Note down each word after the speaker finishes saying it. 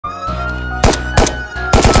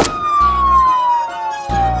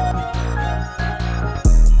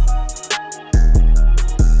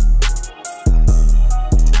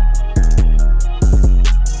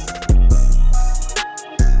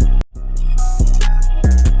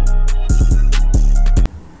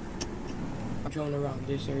around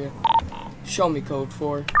this area. Show me code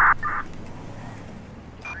 4.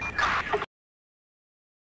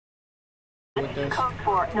 With this. Code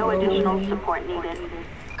 4, no additional support needed.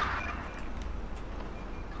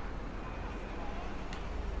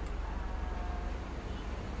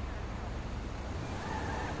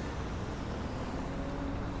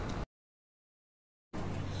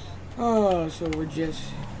 Oh, so we're just...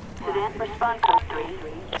 Incident respond code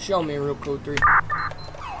 3. Show me real code 3.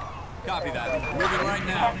 Copy that. Moving right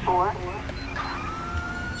now.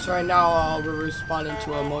 10-4. So right now we're responding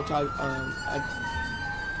to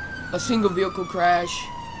a single vehicle crash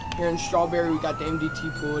here in Strawberry. We got the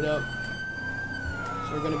MDT pulled up,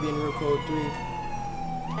 so we're gonna be in real code 3.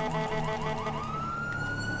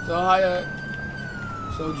 So hi,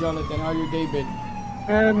 so Jonathan, how your day been?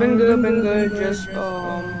 Been good. Just we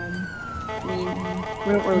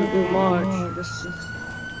don't really do much. Just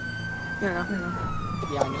Yeah, I know.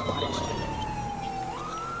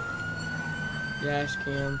 Yes,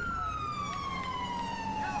 Cam.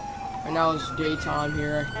 Right now it's daytime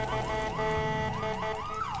here.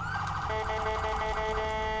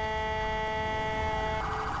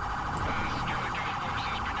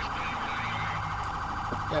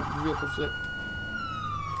 Yep, vehicle flip.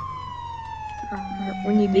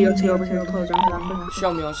 we need DOT over here to close our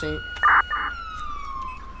Show me on scene.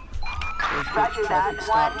 Roger that.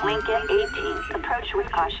 1 Lincoln 18. Approach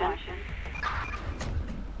with caution.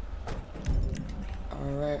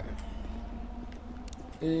 Alright.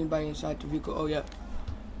 Is anybody inside the vehicle? Oh, yeah.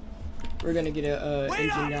 We're gonna get a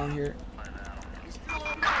engine down here.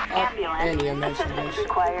 Ambulance. And EMS, I Assistance guess.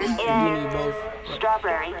 required You need both. in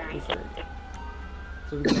Strawberry.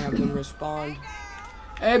 So we're gonna have them respond.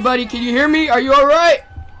 Hey, buddy, can you hear me? Are you alright?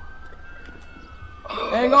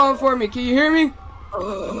 Hang on for me. Can you hear me?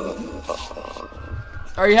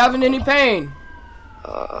 Are you having any pain?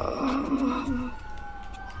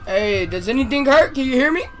 Hey, does anything hurt? Can you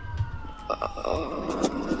hear me?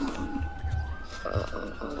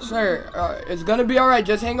 Sir, it's gonna be alright.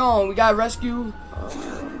 Just hang on. We got rescue.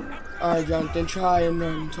 Alright, Jonathan, try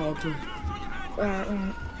and talk to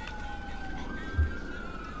him.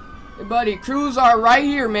 Hey, buddy, crews are right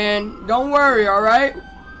here, man. Don't worry, alright?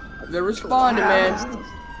 They're responding, man.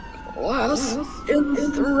 Glass in the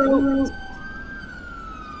throat.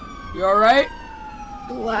 You alright?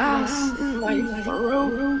 Glass in my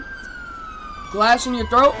throat. Glass in your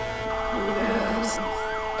throat? Yes.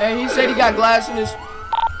 Hey, he said he got glass in his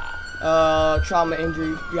trauma injury.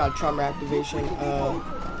 You got trauma activation.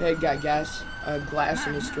 Peg got glass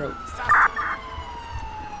in his throat.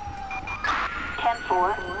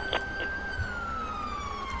 10-4.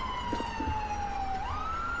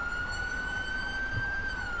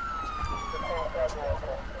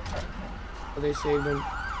 Oh, they saved him.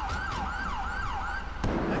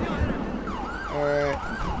 Alright.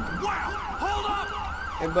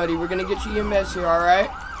 Hey, buddy, we're gonna get you EMS here, alright?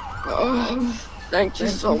 Thank you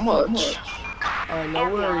so much. Alright, no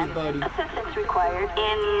worries, buddy. Assistance required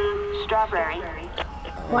in Strawberry.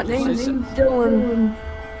 My name's Dylan.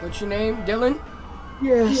 What's your name? Dylan?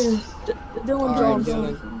 Yes. Dylan Alright,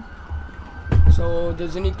 Johnson. Dylan. So,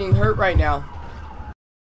 does anything hurt right now?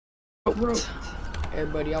 Hey,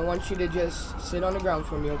 buddy, I want you to just sit on the ground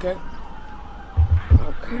for me, okay?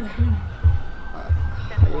 Okay.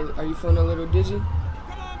 Are you feeling a little dizzy?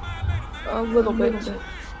 A little bit.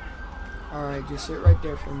 Alright, just sit right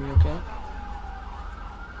there for me, okay?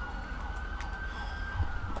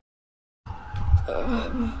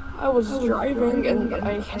 I was driving and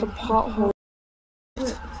I hit a pothole.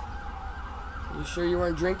 You sure you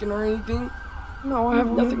weren't drinking or anything? No, I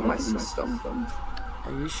have nothing in my system.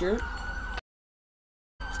 Are you sure?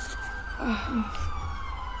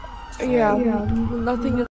 Yeah,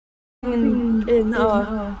 nothing in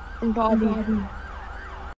body.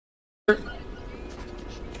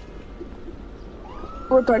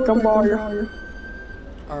 Look like a bar.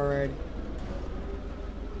 Alright.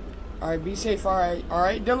 Alright, be safe, alright.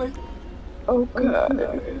 Alright, Dylan? Okay.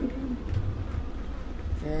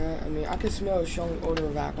 Yeah, I mean, I can smell a strong odor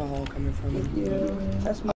of alcohol coming from him. Yeah,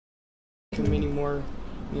 that's my. Many more,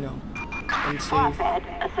 you know, unsafe. Fed.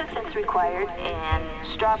 Assistance required in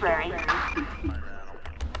Strawberry.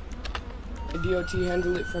 The DOT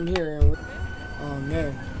handle it from here. And oh,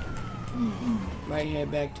 man. Might head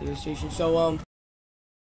back to the station. So,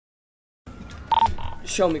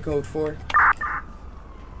 show me code 4.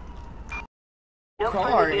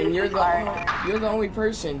 Car, and you're the only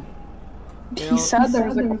person. You know? He said there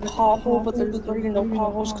was like a pothole, but there's really no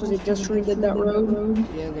potholes because they just redid that road.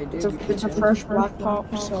 Yeah, they did. It's a fresh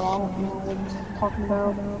blacktop, so I don't know what he's talking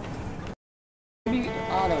about.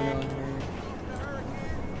 I don't know, man.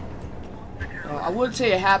 I would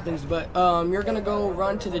say it happens, but you're gonna go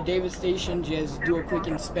run to the Davis station, just do a quick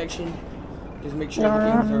inspection, just make sure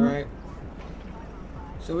everything's alright.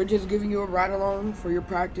 So we're just giving you a ride along for your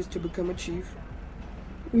practice to become a chief.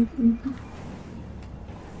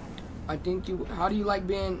 I think how do you like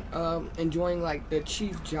being, enjoying like the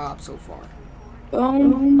chief job so far? I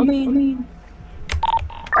mean,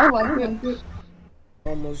 I like it.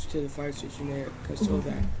 Almost to the fire station there, because so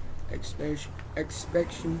that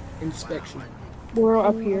inspection. We're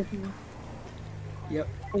up here. Yep.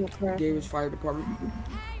 Davis Fire Department.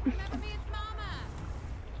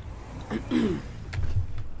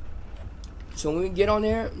 So when we get on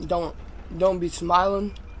there, don't be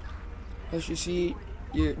smiling. As you see,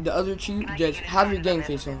 the other chief, just have your game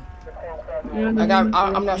face on.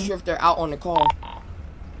 I'm not sure if they're out on the call.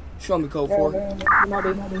 Show me code 4.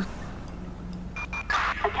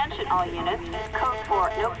 Attention all units. Code 4.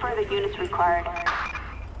 No further units required.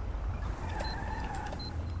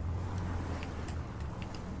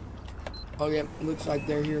 Oh yeah, looks like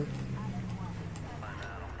they're here.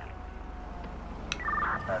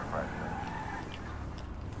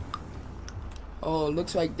 Oh, it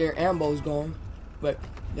looks like their ambo's gone, but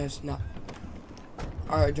that's not.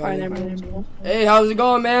 Alright, Johnny. Hey, how's it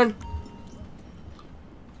going, man?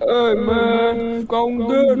 Hey man, it's going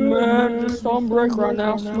good, man. Just on break right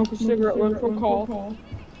now, smoke a cigarette, waiting for a call.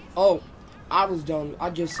 Oh, I was dumb. I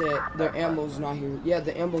just said their ambo's not here. Yeah,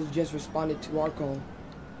 the ambo's just responded to our call.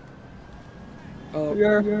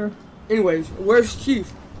 Yeah. Anyways, where's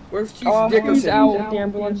Chief? Where's Chief Dickerson? He's out with the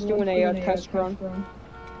ambulance doing a test run.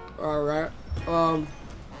 Alright.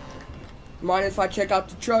 Mind if I check out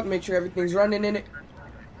the truck, make sure everything's running in it?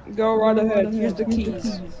 Go right ahead. Here's the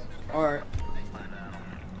keys. Alright.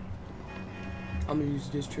 I'm gonna use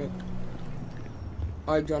this truck.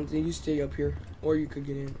 Alright, Jonathan, you stay up here. Or you could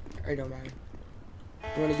get in. It don't matter.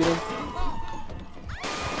 You wanna get in?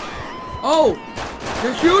 Oh!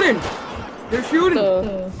 They're shooting! They're shooting!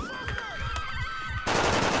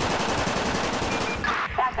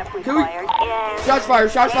 Can we... Shots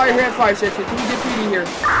fired here at fire station. Can we get PD here?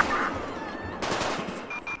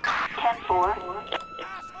 10-4.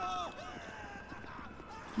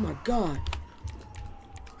 Oh my god.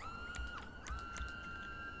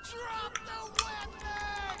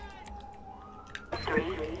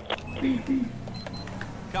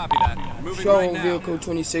 Copy that. Moving Show right now. vehicle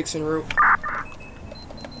 26 en route.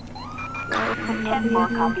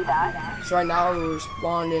 10-4, copy that. So right now we're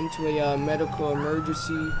responding to a medical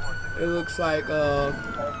emergency. It looks like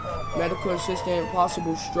medical assistant,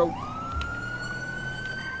 possible stroke.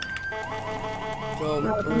 So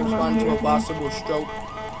we're responding to a possible stroke.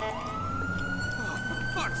 Oh,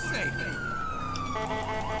 for fuck's sake.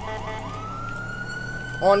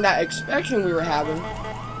 On that inspection we were having,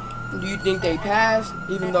 do you think they passed,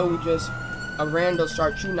 even though we just a random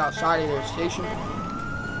start shooting outside of their station?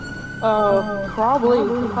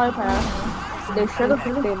 Probably passed. They should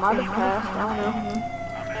have. They might have passed. I don't know.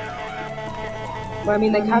 But I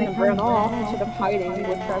mean, they kind of ran off instead of hiding,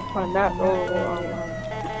 which I find that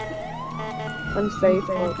unsafe.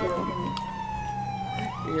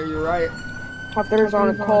 Yeah, you're right. Hoppers on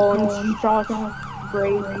a call and shots.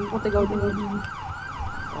 Great. What they go do?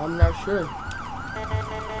 I'm not sure.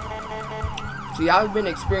 See, I've been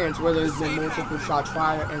experienced where there's been multiple shots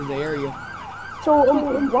fired in the area. So,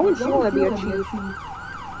 why would you want to be a chief?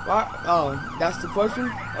 What? Oh, that's the question?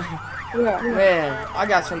 Yeah. Man, I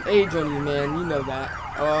got some age on you, man. You know that.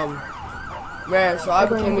 Man, so I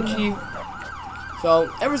became a chief. So,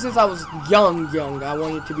 ever since I was young, I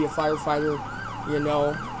wanted to be a firefighter, you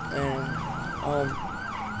know. And,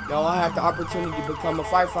 I had the opportunity to become a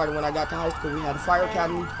firefighter when I got to high school. We had a fire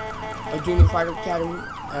academy, a junior fire academy,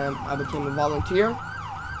 and I became a volunteer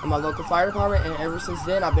in my local fire department. And ever since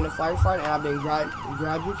then, I've been a firefighter, and I've been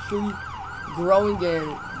gradually growing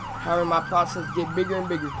and having my process get bigger and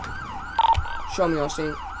bigger. Show me what I'm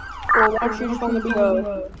saying. Well, why don't you just want to be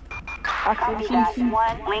a Copy that.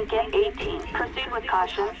 1 Lincoln 18. Proceed with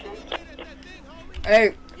caution.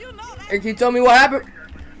 Hey, can you tell me what happened?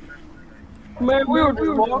 Man, we were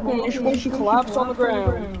just walking and she collapsed on the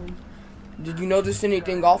ground. Did you notice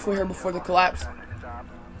anything off with her before the collapse?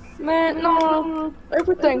 Man, no.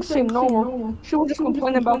 Everything seemed normal. She was just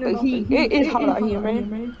complaining about the heat. It is hot out here,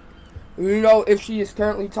 man. You know if she is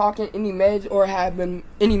currently talking, any meds, or have been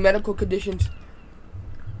any medical conditions?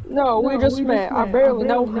 No, we just met. I barely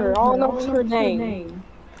know her. All I know is her name.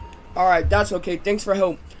 Alright, that's okay. Thanks for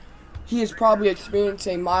help. He is probably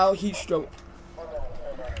experiencing a mild heat stroke.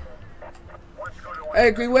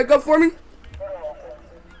 Hey, can you wake up for me?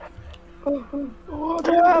 What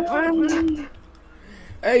happened?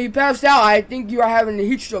 Hey, you passed out. I think you are having a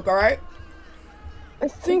heat stroke, alright? I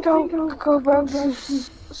think I'll go back to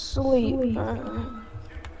sleep.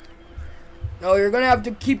 No, you're gonna have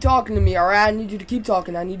to keep talking to me, alright? I need you to keep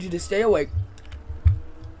talking. I need you to stay awake.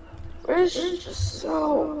 It's just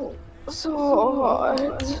so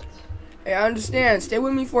hot. Hey, I understand. Stay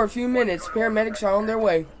with me for a few minutes. Paramedics are on their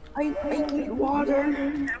way. I need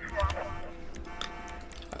water.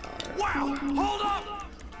 Wow! Hold up!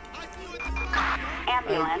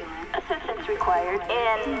 Ambulance. Assistance required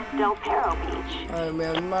in Del Perro Beach. Alright,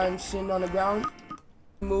 man. You mind sitting on the ground?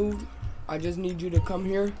 Moved. I just need you to come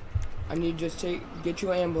here. I need just get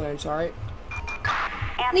you an ambulance, alright?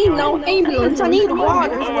 I need no ambulance. I need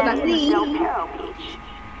water. Is what I need. Del Perro Beach.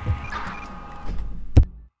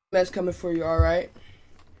 That's coming for you, alright?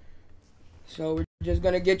 So we're just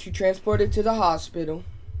gonna get you transported to the hospital.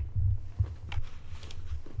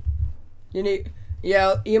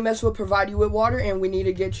 EMS will provide you with water, and we need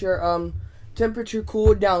to get your temperature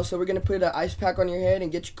cooled down. So we're gonna put an ice pack on your head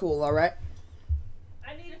and get you cool, alright?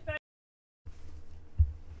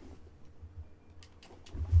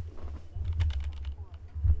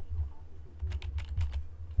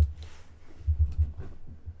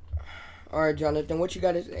 Alright, Jonathan, what you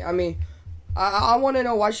gotta say? I mean, I want to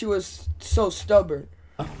know why she was so stubborn.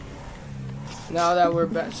 Now that we're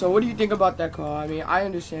back. So what do you think about that call? I mean, I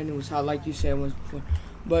understand it was how, like you said, it was before.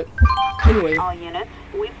 But, anyway. All units,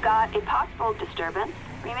 we've got a possible disturbance.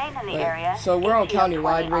 Remain in the area. So we're on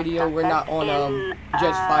countywide radio. We're not on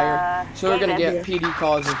just fire. So we're going to get PD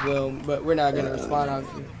calls as well. But we're not going to respond,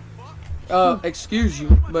 obviously. Excuse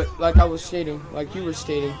you. But like I was stating, like you were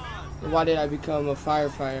stating, why did I become a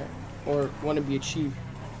firefighter? Or want to be a chief?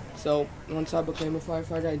 So once I became a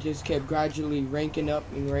firefighter, I just kept gradually ranking up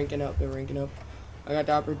and ranking up and ranking up. I got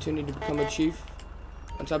the opportunity to become a chief.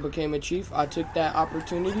 Once I became a chief, I took that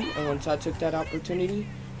opportunity, and once I took that opportunity,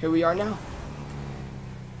 here we are now.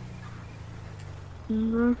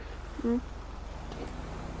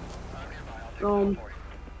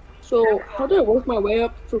 So how did I work my way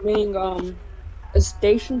up from being a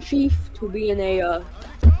station chief to being a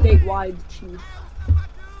statewide chief?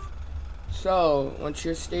 So, once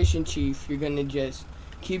you're station chief, you're going to just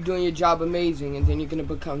keep doing your job amazing, and then you're going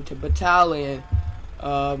to become to battalion.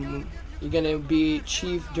 You're going to be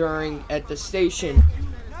chief at the station.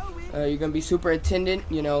 You're going to be superintendent,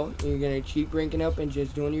 you know. You're going to keep ranking up and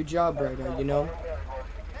just doing your job right, you know.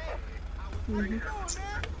 You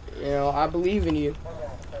know, I believe in you.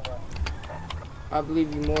 I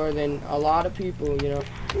believe you more than a lot of people, you know.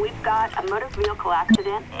 We've got a motor vehicle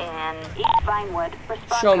accident in East Vinewood.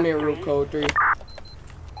 Show me a rule code 3.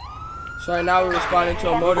 So right now we're responding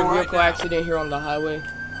to a motor vehicle accident here on the highway.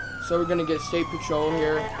 So we're gonna get state patrol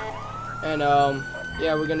here, and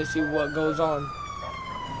yeah, we're gonna see what goes on.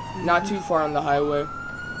 Not too far on the highway.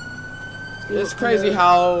 It's crazy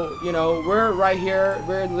how, you know, we're right here,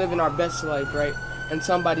 we're living our best life, right? And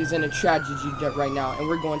somebody's in a tragedy right now, and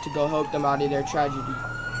we're going to go help them out of their tragedy,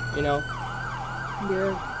 you know?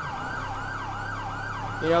 Yeah.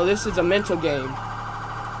 You know, this is a mental game.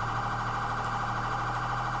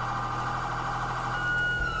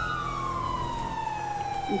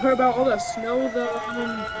 You heard about all the snow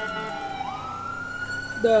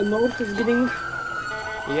the north is getting?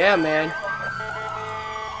 Yeah, man.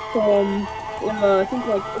 From, I think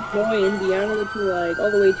like Illinois, Indiana to like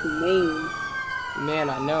all the way to Maine. Man,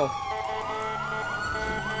 I know.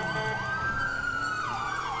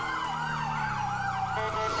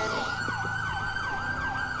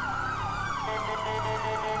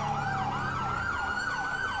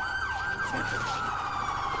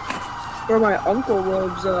 Where my uncle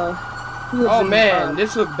lives, oh man,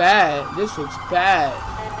 this looks bad. This looks bad.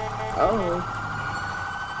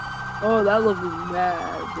 Oh, that looks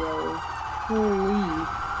bad, bro. Holy.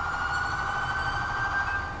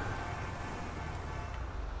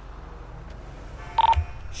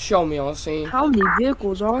 Show me on scene. How many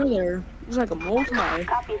vehicles are there? It's like a multi.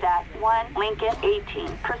 Copy that. 1 Lincoln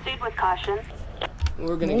 18. Proceed with caution.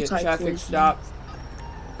 We're gonna get traffic stopped.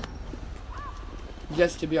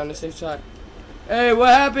 Just to be on the safe side. Hey, what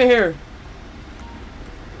happened here?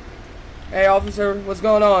 Hey, officer, what's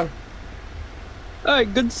going on? Hey,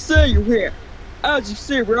 good to see you here. As you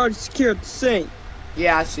see, we're already secured the scene.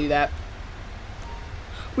 Yeah, I see that.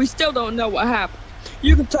 We still don't know what happened.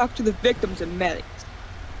 You can talk to the victims and medics.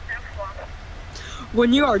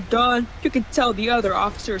 When you are done, you can tell the other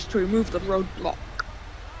officers to remove the roadblock.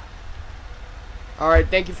 Alright,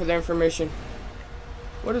 thank you for the information.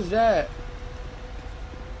 What is that?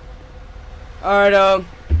 Alright,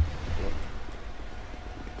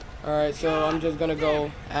 alright, so I'm just gonna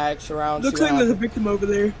go ask around. Looks like there's a victim over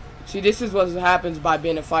there. See, this is what happens by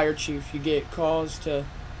being a fire chief. You get calls to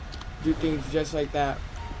do things just like that.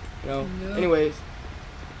 You know. Yeah. Anyways.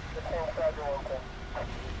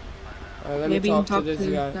 Let me talk to this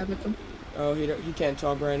guy. Oh, he can't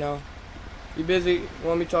talk right now. You busy? You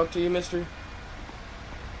want me to talk to you, mister?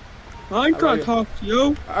 I ain't gonna talk to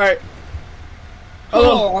you. Alright.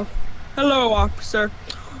 Hello. Hello, officer.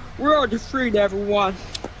 We're already freed everyone.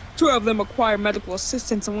 2 of them acquired medical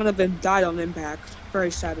assistance and 1 of them died on impact.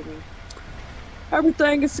 Very saddening.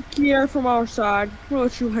 Everything is secure from our side. We'll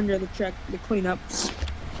let you handle the cleanups.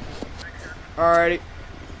 Alrighty.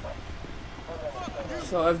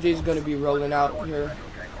 So FD's gonna be rolling out here.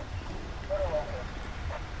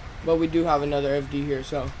 But we do have another FD here,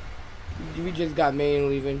 so we just got Maine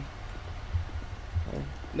leaving.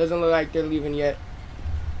 Doesn't look like they're leaving yet.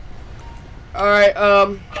 Alright,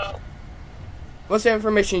 what's the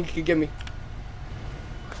information you could give me?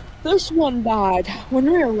 This one died when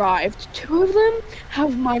we arrived. 2 of them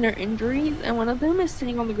have minor injuries, and 1 of them is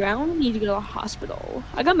sitting on the ground and needs to go to the hospital.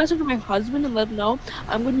 I got a message from my husband and let him know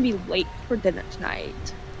I'm going to be late for dinner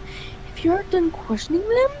tonight. If you're done questioning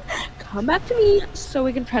them, come back to me so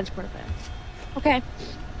we can transport them. Okay.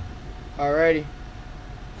 Alrighty.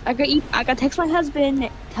 I got text my husband,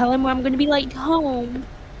 tell him I'm going to be late home.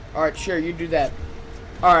 Alright, sure, you do that.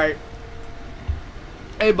 Alright.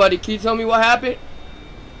 Hey, buddy, can you tell me what happened?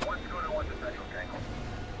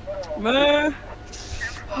 Man,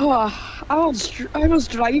 I was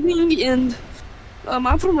driving and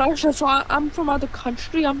I'm from Russia, so I'm from out of the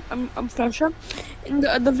country. I'm from Russia, and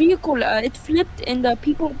the vehicle it flipped, and the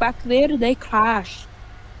people back there they crashed.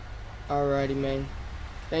 Alrighty, man.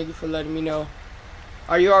 Thank you for letting me know.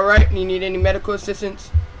 Are you alright? You need any medical assistance?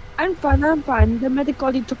 I'm fine. The medical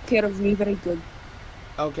already took care of me very good.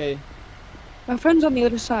 Okay. My friend's on the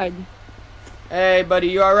other side. Hey, buddy,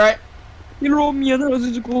 you alright? You know me, how's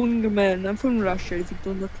it going, man? I'm from Russia, if you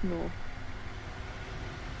don't know.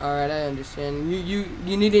 Alright, I understand. You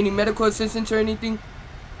need any medical assistance or anything?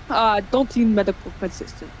 Don't need medical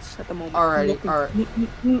assistance at the moment. Alrighty,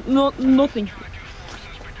 alright. Nothing.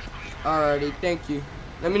 Alrighty, thank you.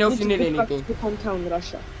 Let me know if you need anything. Hometown,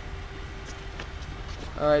 Russia.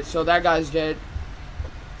 Alright, so that guy's dead.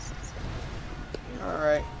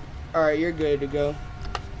 Alright. Alright, you're good to go.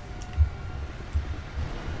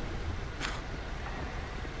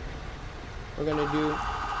 We're gonna do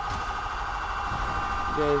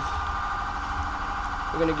this.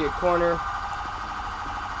 We're gonna get corner.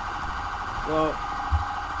 Well,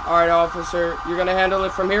 alright, officer. You're gonna handle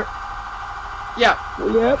it from here? Yeah.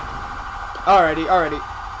 Yep. Alrighty.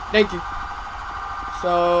 Thank you.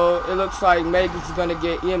 So, it looks like Meg is gonna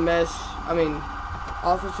get EMS.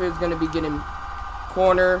 Officer is gonna be getting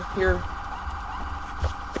corner here.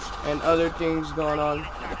 And other things going on.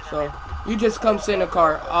 So, you just come sit in the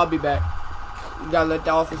car. I'll be back. You gotta let the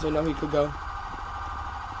officer know he could go.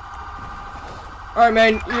 Alright,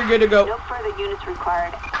 man, you're good to go. No further units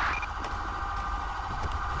required.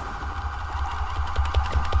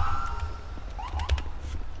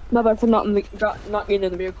 My bad for not getting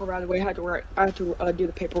in the vehicle right away. I had to do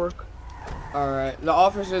the paperwork. Alright, the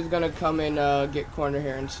officer is gonna come and get corner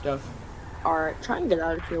here and stuff. Alright, try and get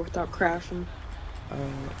out of here without crashing.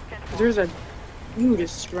 You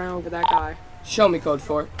just ran over that guy. Show me code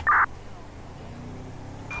 4.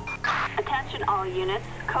 Attention all units.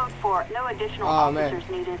 Code 4. No additional officers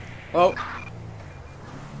needed. Oh.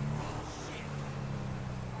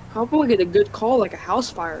 Hopefully we get a good call, like a house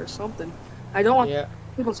fire or something. I don't want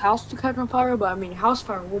people's house to catch on fire, but house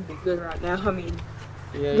fire would be good right now.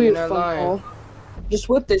 Yeah, you're not lying. Call. Just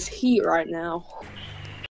with this heat right now.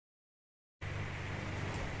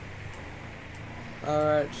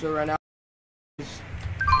 Alright, so right now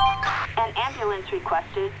an ambulance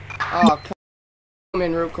requested. Oh, come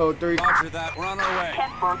in, route code 3. Roger that, we're on our way.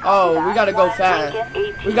 Oh, we gotta go fast.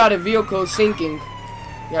 We got a vehicle sinking.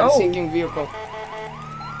 We got a sinking vehicle.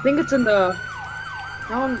 I think it's in the...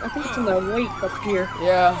 I think it's in the lake up here.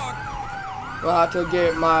 Yeah. We'll have to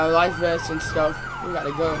get my life vest and stuff. We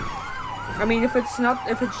gotta go. If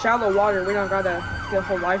it's shallow water, we don't gotta get a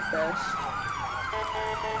whole life vest.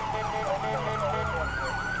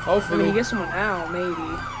 Hopefully. You get someone out,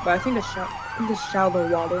 maybe. But I think it's shallow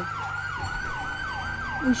water.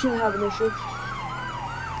 We shouldn't have an issue.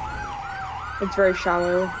 It's very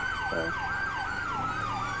shallow, so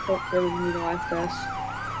don't really need a life vest.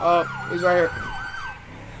 Oh, he's right here.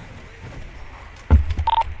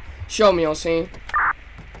 Show me on scene.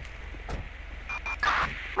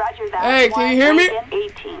 Roger that. Hey, can you hear me?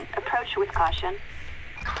 18. Approach with caution.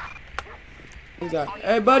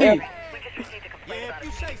 Hey, buddy.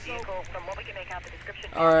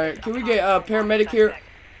 Alright, can we get a paramedic here?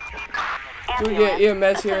 Can we get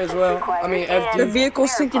EMS here as well? I mean, The FD.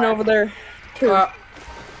 vehicle's sinking over there. Too.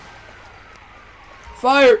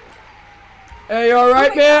 Fire! Hey, you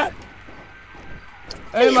alright, man?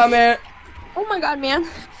 Hey, my man. Oh my god, man.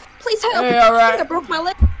 Please help. Hey, alright. I think I broke my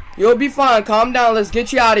leg. You'll be fine. Calm down. Let's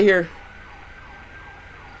get you out of here.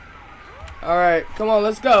 Alright, come on,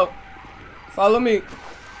 let's go. Follow me.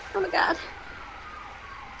 Oh my god.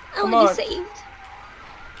 I Come want on. to be saved.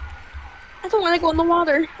 I don't want to go in the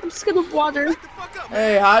water. I'm scared of water.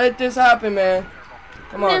 Hey, how did this happen, man?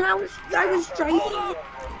 Come Man, on. I was driving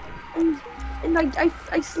and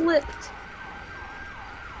I slipped.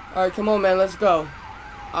 Alright, come on, man. Let's go.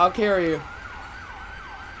 I'll carry you.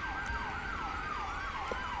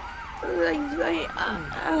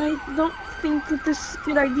 I don't think that this is a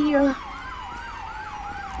good idea.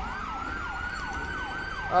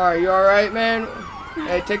 Alright, you alright, man?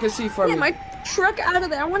 Hey, take a seat for Get me. my truck out of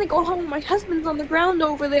there. I want to go home. My husband's on the ground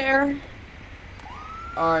over there.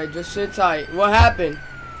 Alright, just sit tight. What happened?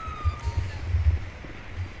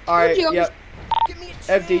 Alright, Told you. yep.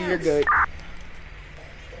 FD, you're good.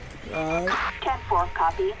 Alright. 10-4,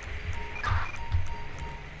 copy.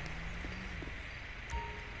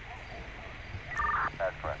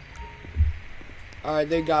 Alright,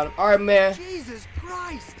 they got him. Alright, man. Jesus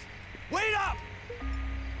Christ! Wait up!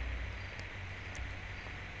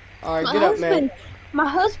 Alright, get up, man. My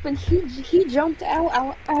husband, he jumped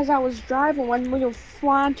out as I was driving when we were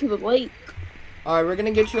flying to the lake. Alright, we're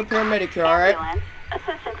gonna get you a paramedic here, alright? Ambulance.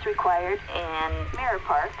 Assistance required in Mirror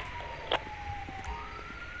Park.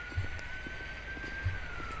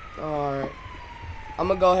 Alright. I'm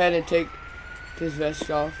gonna go ahead and take this vest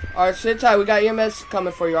off. Alright, sit tight. We got EMS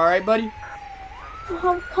coming for you, alright, buddy?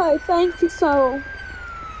 Okay, thank you so.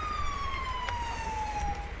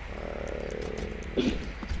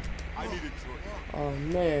 Oh,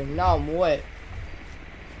 man. Now I'm wet.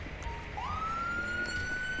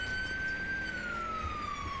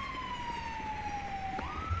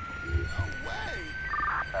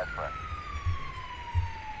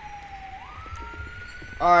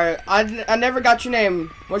 Alright, I never got your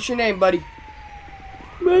name. What's your name, buddy?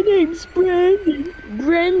 My name's Brandon.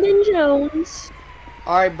 Brandon Jones.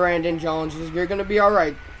 Alright, Brandon Jones. You're gonna be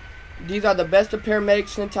alright. These are the best of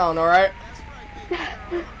paramedics in town, alright?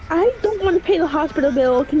 I don't want to pay the hospital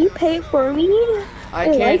bill. Can you pay it for me? I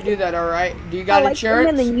can't do that, alright? Do you got I like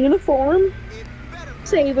insurance? them in the uniform.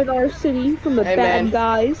 Saving our city from the Hey, bad man.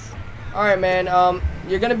 guys. Alright, man.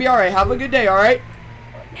 You're gonna be alright. Have a good day, alright?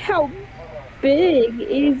 How big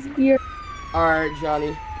is your... Alright,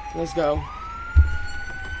 Johnny. Let's go.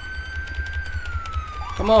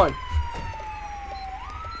 Come on.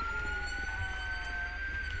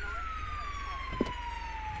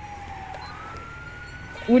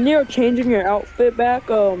 When you were changing your outfit back,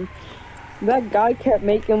 that guy kept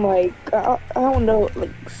making like, I don't know,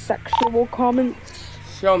 like sexual comments.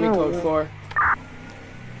 Show me Oh, code yeah. 4.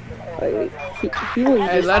 Like, he was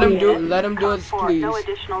Hey, just let him being- do it, please. No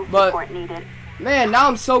additional But- support needed. Man, now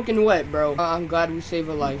I'm soaking wet, bro. I'm glad we saved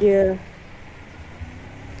a life. Yeah.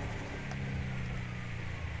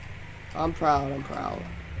 I'm proud. I'm proud.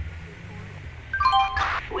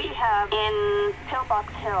 We have in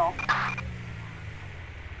Pillbox Hill.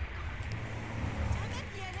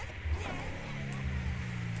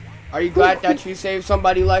 Are you glad that you saved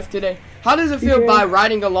somebody's life today? How does it feel Yeah. by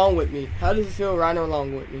riding along with me? How does it feel riding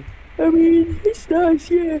along with me? I mean, it's nice,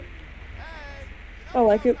 yeah. I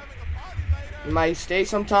like it. You might stay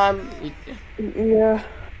sometime. Yeah.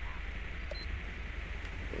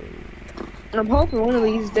 I'm hoping one of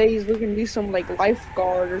these days we can do some like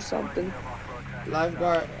lifeguard or something.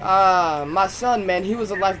 Lifeguard. My son, man, he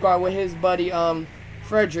was a lifeguard with his buddy,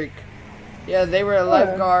 Frederick. Yeah, they were a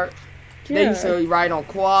lifeguard. They used to ride on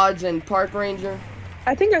quads and park ranger.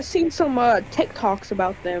 I think I've seen some TikToks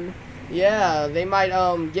about them. Yeah, they might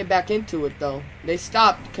get back into it though. They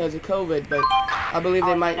stopped because of COVID, but I believe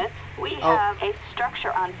they All might. units, we have a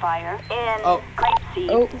structure on fire in Oh. Grapeseed.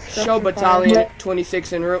 Oh, Show battalion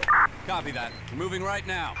 26 en route. Copy that. We're moving right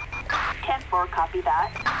now. 10-4, copy that.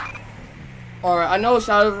 Alright, I know it's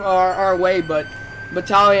out of our way, but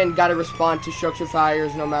battalion gotta respond to structure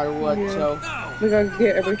fires no matter what, Yeah. so. We gotta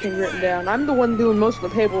get everything written down. I'm the one doing most of the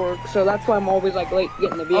paperwork, so that's why I'm always like late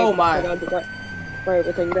getting the vehicle. Oh, my. I gotta write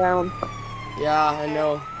everything down. Yeah, I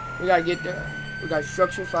know. We gotta get there. We got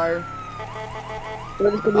structure fire. We're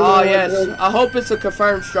just gonna do Oh, like, yes. really- I hope it's a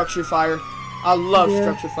confirmed structure fire. I love Yeah.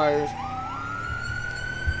 structure fires.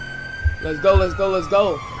 Let's go, let's go, let's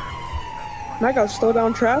go. I gotta slow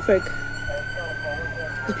down traffic.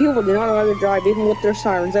 Because people do not know how to drive, even with their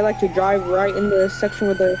sirens. They like to drive right in the section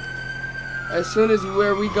with the... As soon as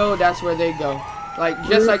where we go, that's where they go. Like,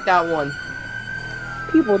 just like that one.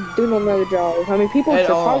 people do not know how to drive. I mean, people in At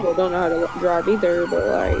all. Chicago don't know how to drive either, but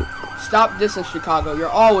like, Stop dissing Chicago. You're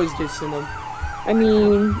always dissing them. I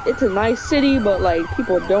mean, it's a nice city, but like,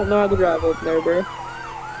 people don't know how to drive over there, bro.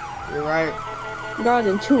 You're right. Got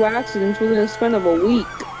in 2 accidents within a span of a week.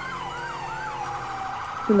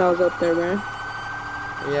 When I was up there, man.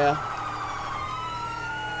 Yeah.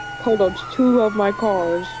 Pulled up 2 of my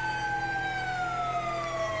cars.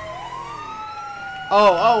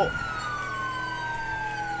 Oh.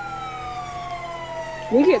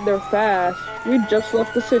 We get there fast. We just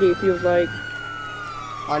left the city, it feels like.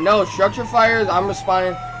 I know. Structure fires. I'm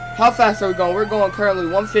responding. How fast are we going? We're going currently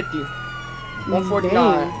 150. 149.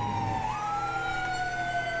 Dang.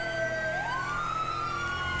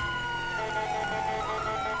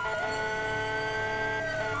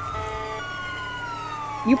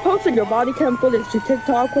 You posted your body cam footage to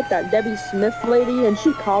TikTok with that Debbie Smith lady, and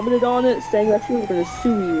she commented on it saying that she was gonna sue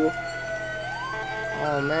you.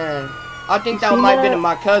 Oh man. I think You that seen might have been that? in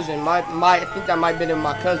my cousin. I think that might have been in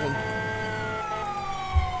my cousin.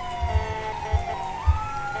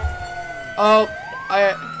 Oh,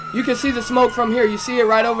 you can see the smoke from here. You see it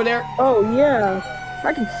right over there? Oh yeah,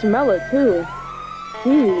 I can smell it too.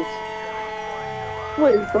 Jeez,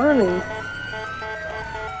 what is burning?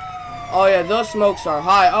 Oh yeah, those smokes are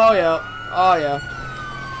high. Oh yeah. Oh yeah.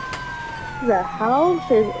 Is that house?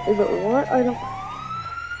 Is it what? I don't.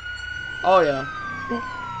 Oh yeah.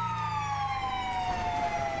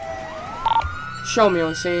 Show me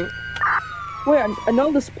on scene. Wait, I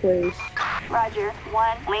know this place. Roger.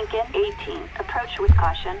 1 Lincoln 18. Approach with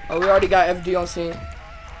caution. Oh, we already got FD on scene.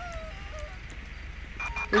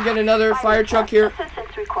 We get another fire truck here.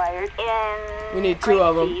 Assistance required in. We need 2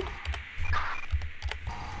 of them. speed.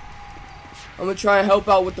 I'm gonna try and help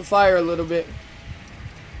out with the fire a little bit.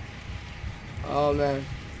 Oh man.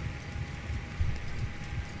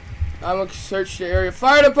 I'm gonna search the area.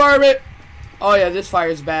 Fire department! Oh yeah, this fire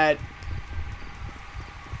is bad.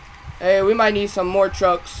 Hey, we might need some more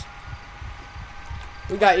trucks.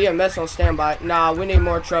 We got EMS on standby. Nah, we need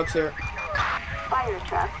more trucks here. Fire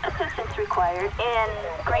truck. Assistance required in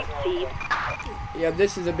grapeseed. Yeah,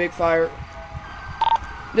 this is a big fire.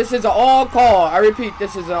 This is an all call. I repeat,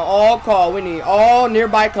 this is an all call. We need all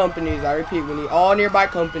nearby companies. I repeat, we need all nearby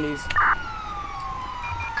companies.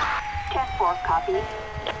 10-4 copy.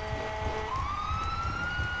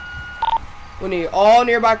 We need all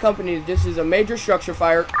nearby companies. This is a major structure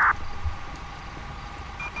fire.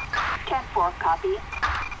 10-4 copy.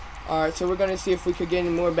 Alright, so we're gonna see if we could get any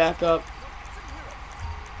more backup.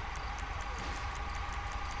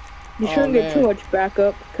 You shouldn't get too much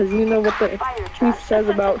backup, because you know what the Fire chief truck. says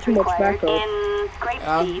about too much Required backup. in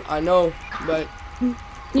grapeseed. I know, but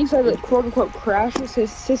He says it quote unquote crashes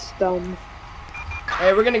his system.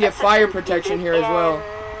 hey, we're gonna get fire protection here as well.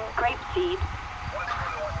 Grapeseed.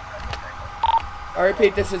 I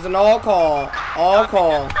repeat, this is an all call. All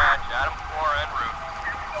call.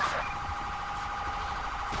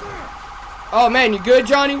 Oh man, you good,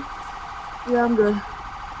 Johnny? Yeah, I'm good.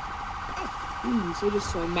 So he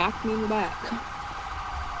just smacked me in the back.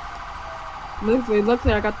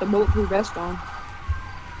 Luckily I got the bulletproof vest on.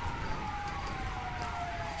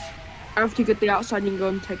 After you get the outside, you can go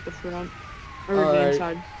and take the front. Or the Alright.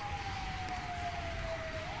 inside.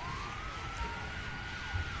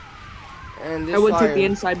 And this I would fire. take the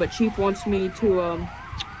inside, but Chief wants me to,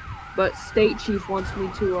 but State Chief wants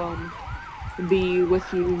me to, be with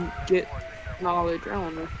you, get knowledge. I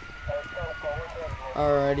don't know.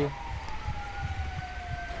 Alrighty.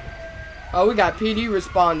 Oh, we got PD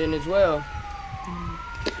responding as well.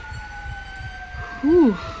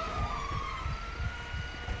 Whew.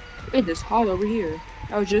 It is hot over here.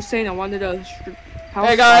 I was just saying I wanted a house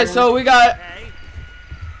Hey guys, fire. so we got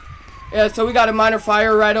so we got a minor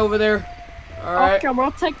fire right over there. Alright.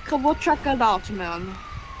 Okay, we'll check it out, man.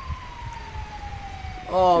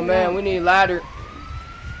 Oh man, we need ladder.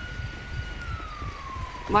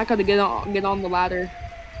 Might gotta get on the ladder.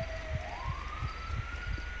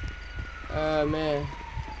 Man.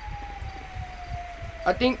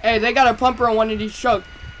 I think, hey, they got a pumper on one of these trucks.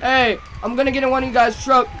 Hey, I'm gonna get in one of you guys'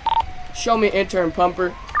 truck. Show me intern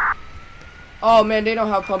pumper. Oh man, they don't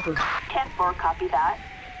have pumper. 10-4 copy that.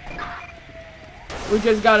 We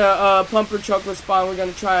just got a pumper truck respond. We're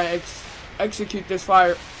gonna try and execute this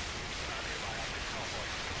fire.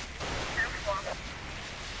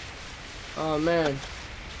 Oh man.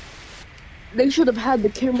 They should have had the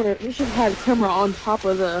camera. They should have had a camera on top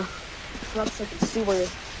of the truck so I could see where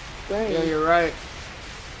it's going. Yeah, you're right.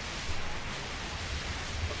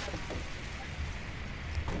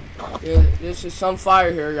 Yeah, this is some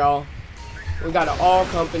fire here, y'all. We got an all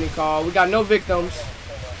company call. We got no victims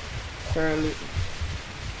currently.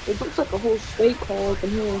 It looks like a whole state call up in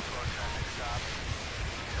here.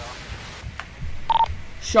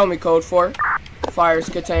 Show me code 4. Fires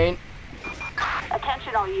contained.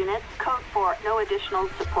 Attention all units. Code 4. No additional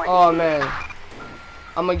support. Oh man.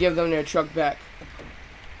 I'm gonna give them their truck back.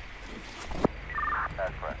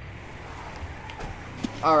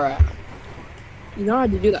 Alright. You know how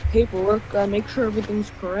to do that paperwork. Make sure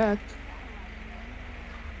everything's correct.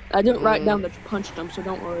 I didn't write down that you punched him, so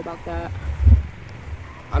don't worry about that.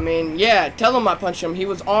 I mean, yeah, tell him I punched him. He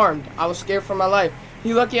was armed. I was scared for my life.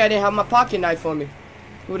 He lucky I didn't have my pocket knife on me.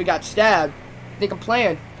 He would have got stabbed. Think I'm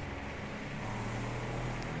playing.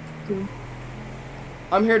 Okay.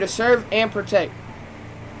 I'm here to serve and protect.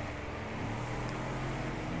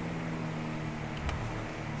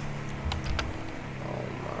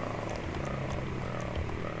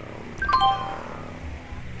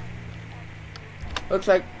 Looks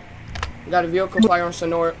like we got a vehicle fire on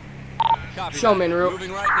Sonora. Show me, Newell.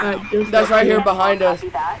 Moving right now. That's right here behind us.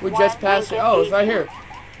 We just passed it. Oh, it's right here.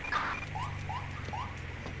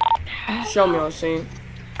 Show me on scene.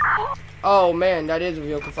 Oh man, that is a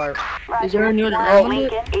vehicle fire. Is there any other Oh.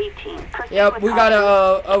 Lincoln 18. Proceed Yep, with we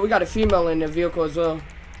got caution. we got a female in the vehicle as well.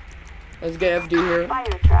 Let's get FD here. Fire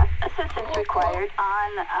truck. Assistance required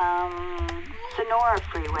on Sonora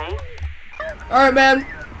Freeway. All right, man.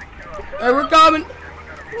 Hey, we're coming.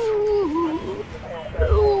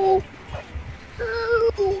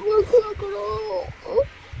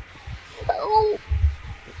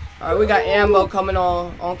 All right, we got ammo coming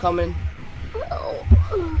on oncoming.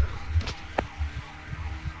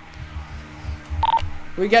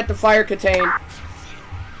 We got the fire contained.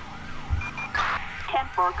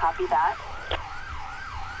 10-4, copy that.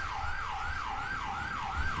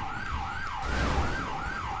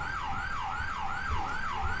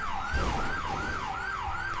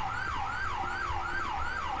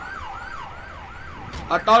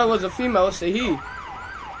 I thought it was a female. It's a he.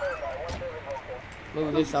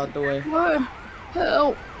 Move this out the way. What?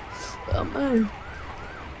 Help! Oh, man.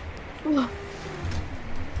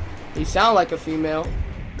 He sound like a female.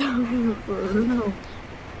 No.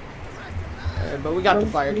 But we got the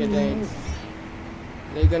fire contained.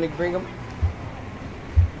 They gonna bring him?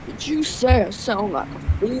 Did you say I sound like a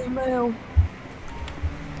female?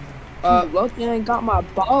 You lucky I ain't got my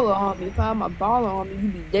baller on me. If I had my baller on me,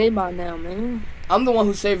 you'd be dead by now, man. I'm the one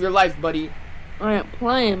who saved your life, buddy. I ain't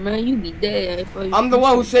playing, man. You be dead. I'm the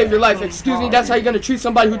one who saved your life. Excuse me, that's how you're gonna treat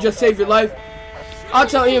somebody who just saved your life? I'll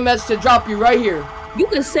tell EMS to drop you right here. You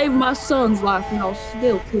can save my son's life and I'll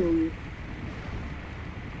still kill you.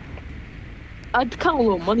 I'd count a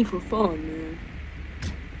little money for fun, man.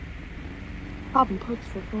 Popping pucks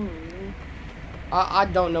for fun, man. I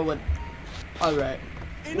don't know what. Alright.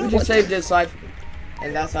 We just saved his life.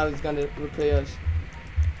 And that's how he's gonna repay us.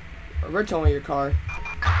 We're towing your car.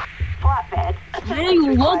 Flatbed. Man,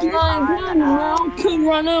 you lucky I ain't got it, man. Couldn't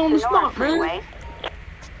run out on the spot, man.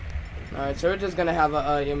 Alright, so we're just gonna have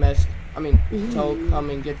a EMS. Tow come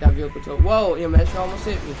and get that vehicle towed. Whoa, EMS, you almost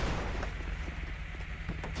hit me.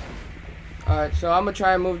 Alright, so I'm gonna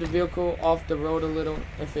try and move the vehicle off the road a little,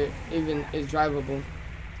 if it even is drivable.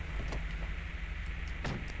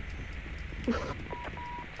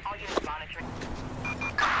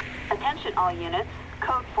 Attention all units.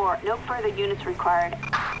 Code 4. No further units required.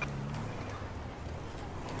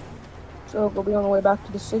 So, we'll be on the way back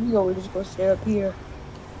to the city, or we just go stay up here?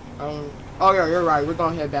 Oh yeah, you're right. We're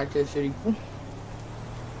gonna head back to the city.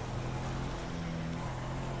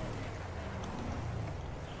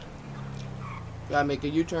 Gotta make a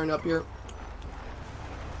U-turn up here.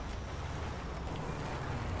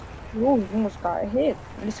 Whoa, we almost got hit.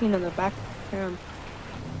 I just seen in the back of him.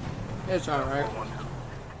 It's alright.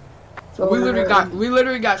 So We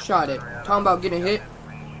literally got shot at. Talking about getting hit.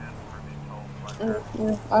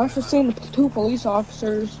 yeah. I also seen the 2 police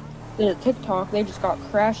officers did a TikTok. They just got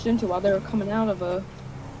crashed into while they were coming out of a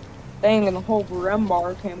thing, and the whole REM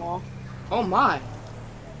bar came off. Oh my.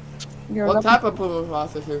 What type of police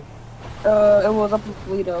officer? It was up in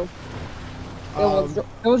Toledo. It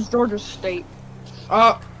was Georgia State.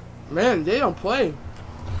 Man, they don't play.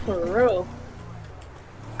 For real.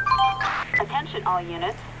 Attention all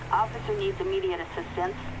units. Officer needs immediate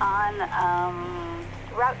assistance on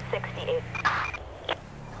Route 68.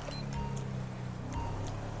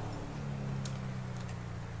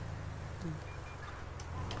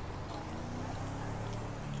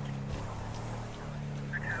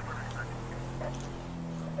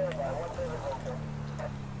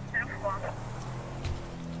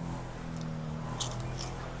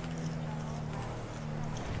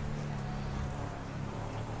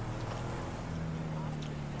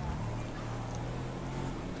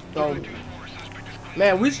 So,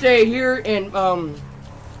 Man, we stayed here in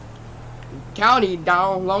county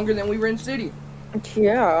down longer than we were in city.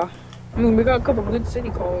 Yeah. I mean, we got a couple good city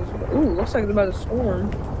calls. Ooh, looks like it's about to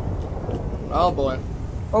storm. Oh boy.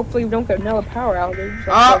 Hopefully we don't get another power outage.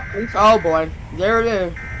 Oh boy. There it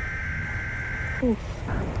is. Oof.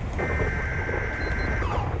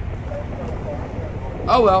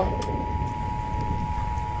 Oh well.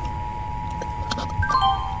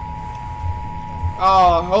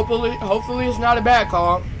 Oh, hopefully it's not a bad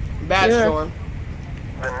call. Bad storm.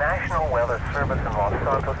 The National Weather Service in Los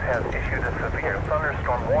Santos has issued a severe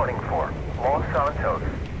thunderstorm warning for Los Santos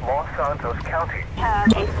County.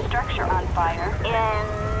 Have a structure on fire in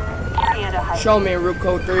Marietta Heights. Show me route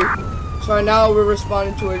code 3. So right now we're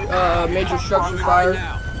responding to a major structure fire.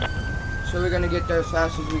 So we're gonna get there as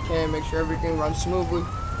fast as we can, make sure everything runs smoothly.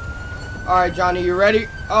 Alright, Johnny, you ready?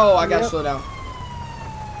 Oh, I gotta slow down.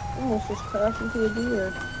 Almost just crashed into a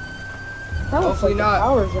deer. Hopefully not. The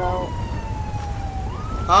power's out.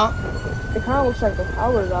 Huh? It kind of looks like the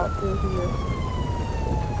power's out through here.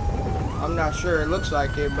 I'm not sure. It looks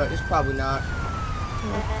like it, but it's probably not.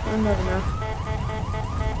 Yeah, I never know.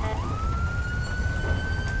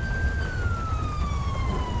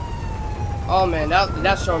 Oh man,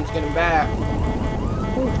 that storm's getting bad.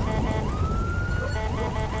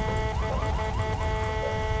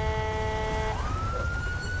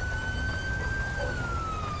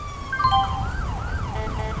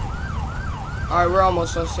 Alright, we're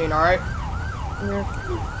almost on scene, alright? Yeah.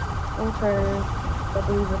 Okay. I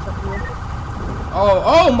believe it's up here.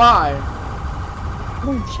 Oh my!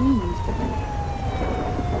 Oh jeez.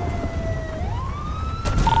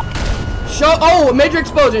 Major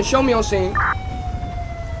explosion. Show me on scene.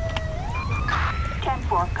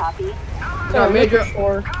 10-4, copy. No, major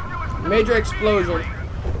explosion.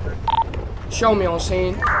 Show me on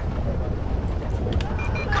scene.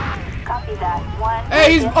 Copy that. 1.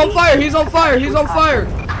 Hey, he's on fire. He's on fire. He's on fire.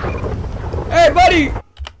 Hey, buddy.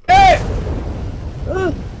 Hey.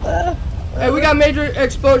 Hey, we got major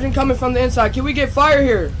explosion coming from the inside. Can we get fire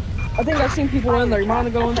here? I think I've seen people in there. You want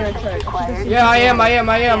to go in there and check? Yeah, I am.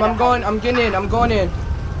 I'm going in.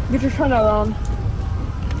 Get your turn on.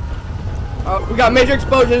 We got major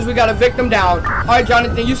explosions. We got a victim down. All right,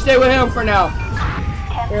 Jonathan, you stay with him for now.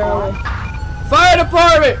 Fire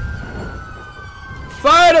department!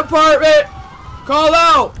 Fire department! Call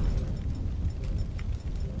out!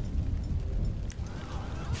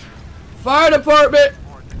 Fire department!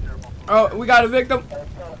 Oh, we got a victim.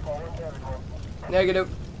 Negative.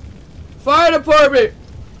 Fire department!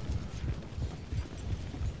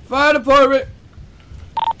 Fire department!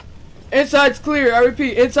 Inside's clear. I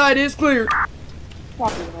repeat, inside is clear.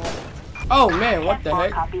 Oh man, what the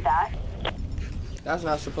heck? Copy that. That's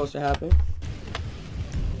not supposed to happen.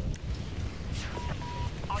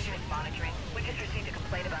 All units monitoring. We just received a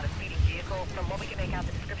complaint about a speeding vehicle. From what we can make out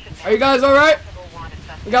the description. Are you guys alright?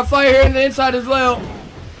 We got fire here on the inside as well.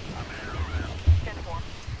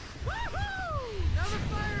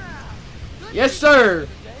 Yes, sir.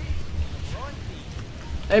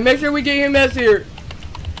 Hey, make sure we get EMS here.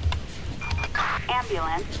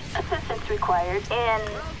 Ambulance. Assistance required in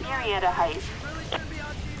Marietta Heights.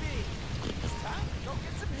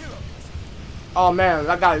 Oh man,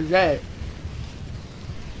 I got Zed.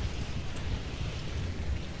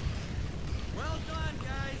 Well done,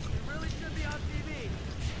 guys. We really should be on TV.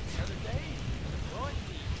 Another day, we're on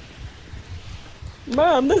TV.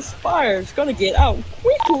 Man, this fire is gonna get out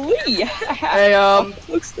quickly. Hey,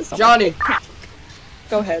 Johnny.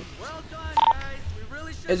 Go ahead. Well done, guys. We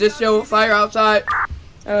really should. Is this still fire outside?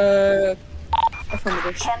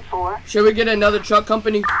 Affirmative. 10-4. Should we get another truck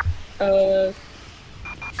company? Affirmative.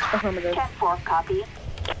 10-4, copy.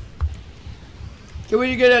 Can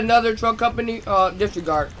we get another truck company?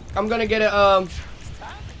 Disregard. I'm gonna get a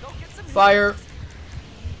fire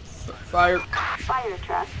Fire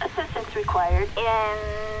truck. Assistance required in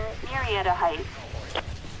Marietta Heights.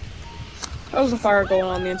 That was a fire going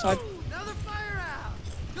on the inside. Another fire out.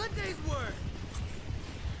 Good day's work.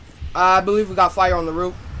 I believe we got fire on the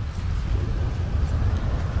roof.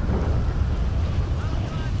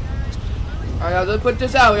 Alright, let's put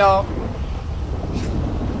this out, y'all.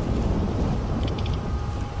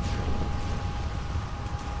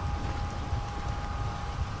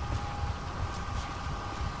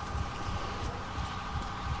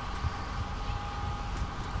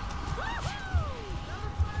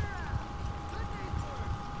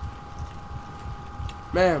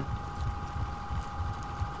 Man.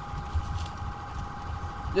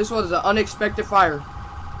 This was an unexpected fire.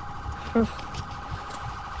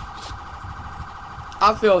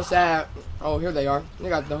 I feel sad. Oh, here they are. They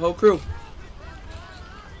got the whole crew.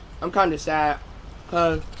 I'm kind of sad.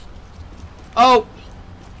 Oh,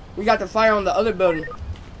 we got the fire on the other building.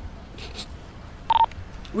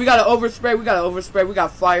 We got to overspray. We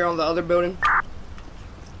got fire on the other building.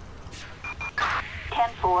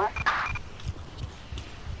 10-4.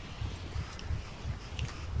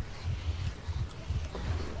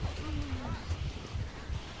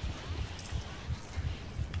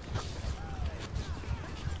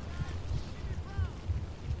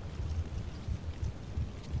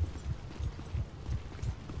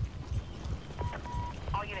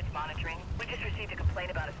 All units monitoring. We just received a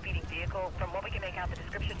complaint about a speeding vehicle. From what we can make out, the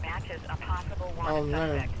description matches a possible wanted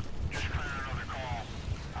suspect. Just cleared another call.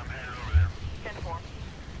 I'm headed over there. 10-4.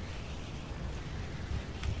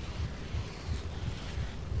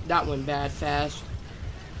 That went bad fast.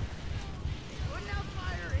 Putting out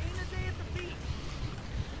fire ain't a day at the beach.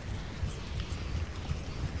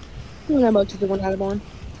 What about to the one out of one?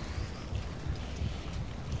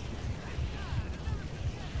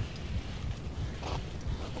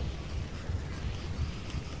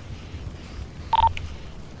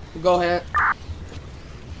 Go ahead.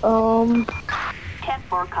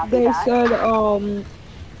 10-4, copy They that. said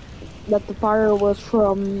that the fire was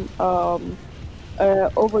from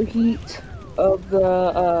overheat of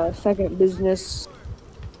the second business.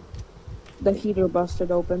 The heater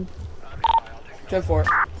busted open. 10-4.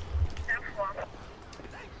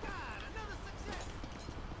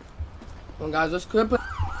 Well, guys, let's clip it.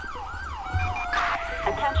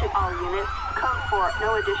 Attention all units. Code 4,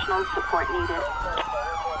 no additional support needed.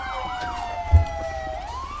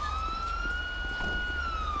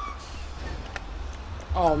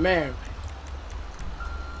 Oh, man.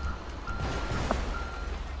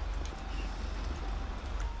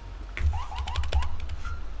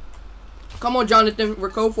 Come on, Jonathan. We're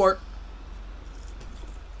code for it.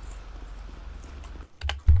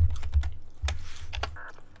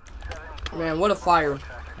 Man, what a fire.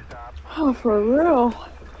 Oh, for real.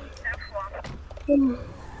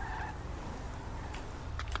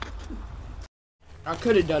 I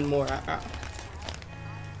could have done more.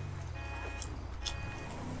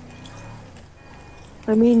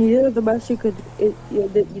 I mean, you did the best you could. You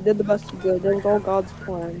did the best you could. It was all God's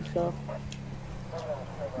plan, so.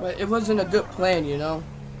 But it wasn't a good plan, you know?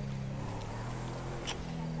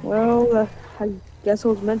 Well, I guess it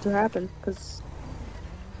was meant to happen, because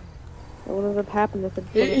it wouldn't have happened if it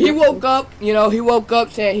He woke up, you know, he woke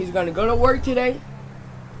up saying he's going to go to work today.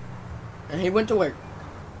 And he went to work.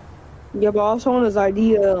 Yeah, but also on his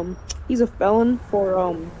ID, he's a felon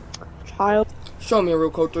for, child. Show me a real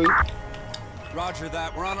code 3. Roger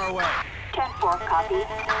that. We're on our way. 10-4, copy.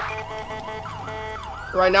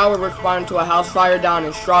 Right now we're responding to a house fire down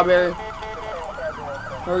in Strawberry.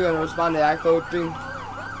 We're going to respond to that code 3.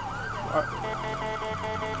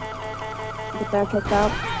 Get that checked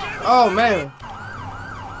out. Oh, man.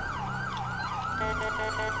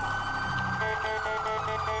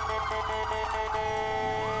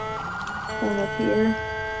 And up here.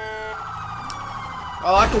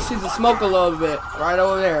 Oh, I can see the smoke a little bit right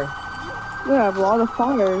over there. We have a lot of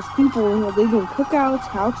fires. People, you know, they doing cookouts,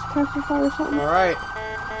 house attack fire or something. All right.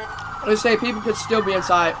 Let's say people could still be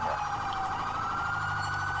inside.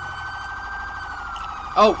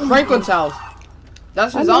 Oh, Franklin's house.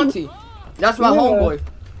 That's his auntie. That's my homeboy.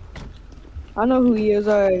 I know who he is.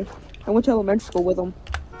 I went to elementary school with him.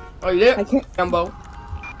 Oh, you did? I can't. Jumbo.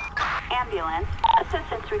 Ambulance.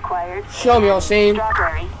 Assistance required. Show me on scene.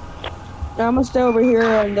 Strawberry. I'm gonna stay over here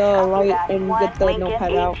and Copy light that. and 1 get the Lincoln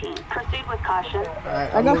notepad out. 18. Proceed with caution.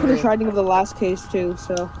 Alright, I got finished writing of the last case too,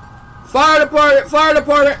 so. Fire department! Fire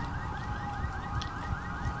department!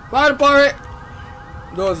 Fire department!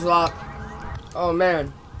 Door's locked. Oh,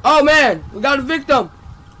 man. Oh, man! We got a victim!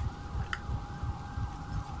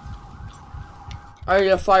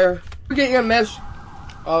 Alright, fire. We're getting a mess.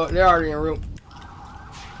 Oh, they're already in a room.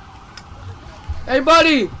 Hey,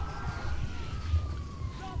 buddy!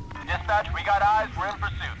 Dispatch, we got eyes. We're in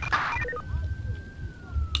pursuit.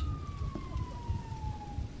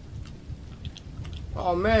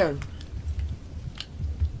 Oh, man.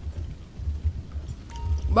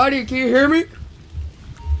 Buddy, can you hear me?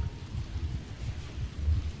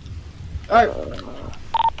 Alright.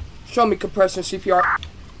 Show me compression CPR.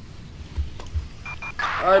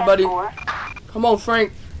 Alright, buddy. 10-4. Come on,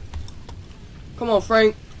 Frank. Come on,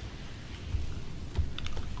 Frank.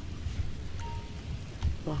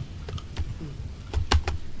 Come on.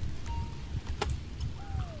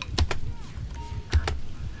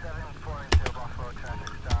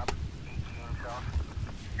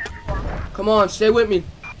 Come on, stay with me.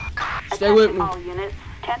 Stay with me. All units.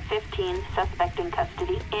 10-15. Suspect in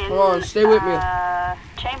custody. In, Come on, stay with me.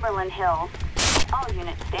 Chamberlain Hills. All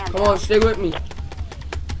units stand Come on, stay with me.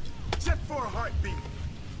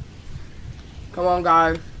 Come on,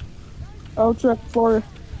 guys. I'll check for you.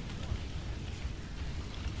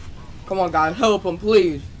 Come on, guys. Help him,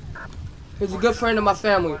 please. He's a good friend of my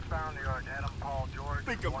family. I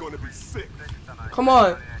think I'm gonna be sick. Come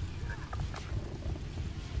on.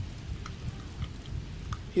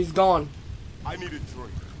 He's gone. I need a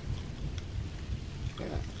drink. Yeah.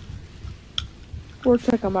 We'll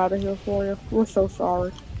check him out of here for you. We're so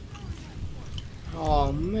sorry.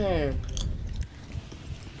 Oh, man.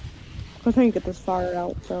 I'm trying to get this fire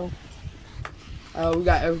out, so. We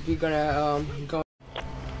got everything gonna, go.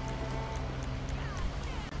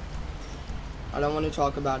 I don't want to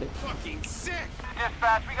talk about it. Fucking sick.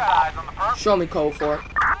 Dispatch, we got eyes on the perp. Show me code for it.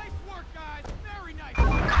 Nice work, guys. Very nice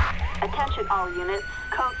work. Attention all units.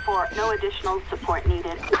 Code 4, no additional support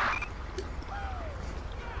needed.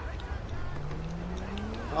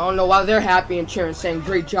 I don't know why they're happy and cheering, saying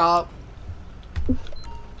great job.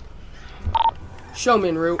 Show me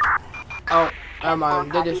en route. Oh, never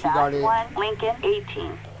mind. They disregarded it. 1 Lincoln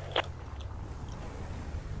 18.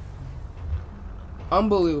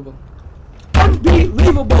 Unbelievable.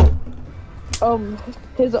 Unbelievable.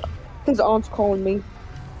 His aunt's calling me.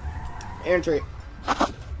 Answer it.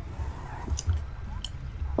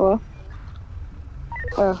 Hello?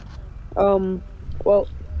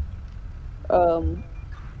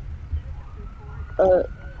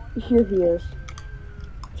 Here he is.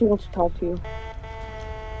 She wants to talk to you.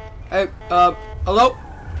 Hey, hello?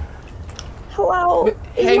 Hello?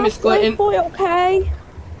 Hey, Miss Clinton. Is my boy okay?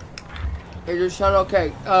 Is your son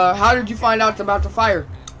okay? How did you find out about the fire?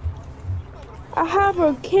 I have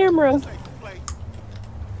a camera.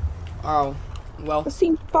 Oh, well. I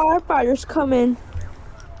seen firefighters come in.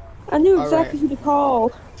 I knew All exactly right. who to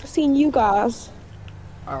call. I seen you guys.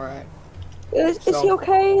 Alright. Is So- he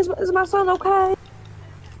okay? Is my son okay?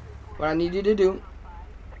 What I need you to do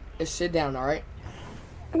is sit down, alright?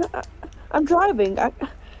 I'm driving.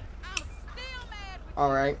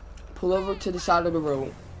 Alright. Pull over to the side of the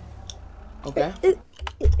road. Okay?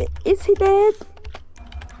 Is he dead?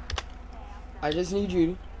 I just need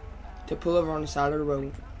you to pull over on the side of the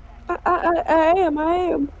road. I am.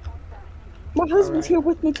 My husband's Alright. here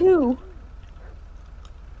with me too.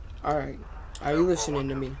 Alright. Are you listening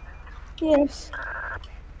to me? Yes.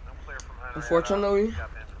 Unfortunately,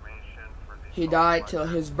 he died till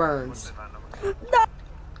his burns. No.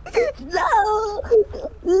 No.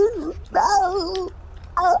 No.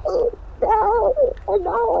 No. Oh,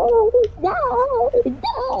 no. No. No.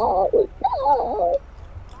 No. No.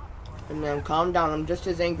 And then calm down. I'm just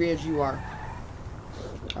as angry as you are.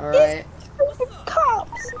 Alright? It's the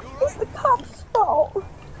cops. It's the cops' fault.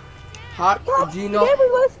 Do you know?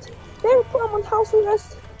 They were put him on house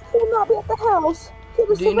arrest. He will not be at the house.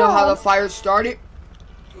 Do you know how the fire started?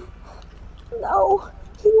 No,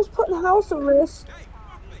 he was put in house arrest,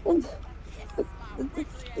 and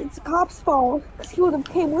it's the cops' fault because he would have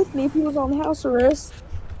came with me if he was on house arrest.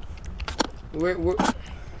 We're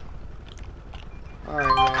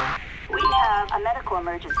Alright, man. We have a medical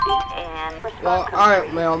emergency and response. Well,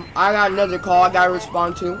 alright, ma'am. I got another call I gotta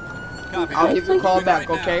respond to. I'll give you a call back,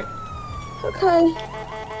 okay? Okay.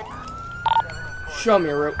 Show me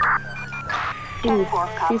a route.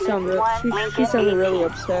 She sounded really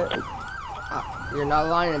upset. You're not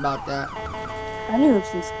lying about that. I knew him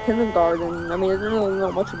since kindergarten. I mean, I didn't really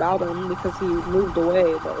know much about him because he moved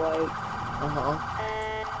away, but like,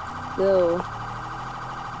 still.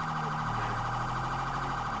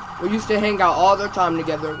 We used to hang out all the time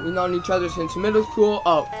together. We've known each other since middle school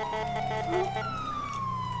up.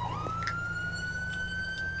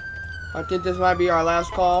 I think this might be our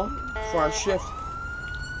last call for our shift.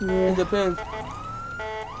 Yeah. It depends.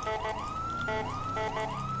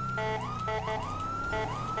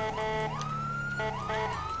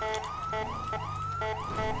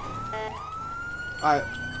 Alright.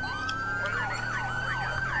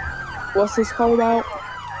 What's this call about?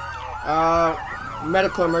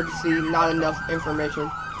 Medical emergency, not enough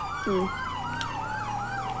information.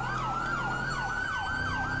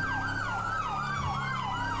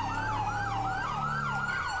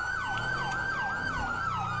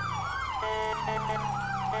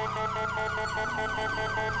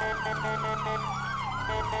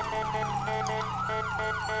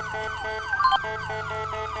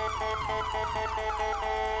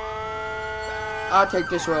 I'll take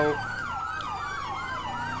this road.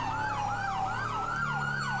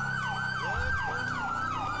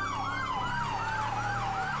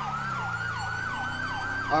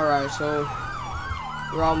 Alright, so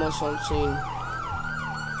we're almost on scene.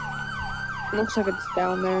 Looks like it's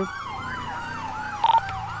down there.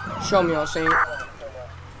 Show me on scene.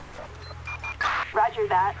 Roger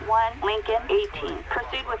that. 1 Lincoln 18.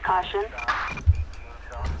 Proceed with caution.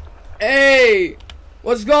 Hey,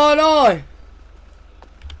 what's going on?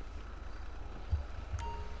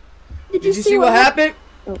 Did you see what happened?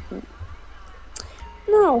 Okay.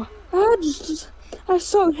 No, I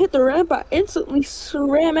saw him hit the ramp. I instantly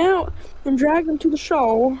swam out and dragged him to the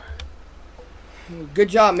shore. Good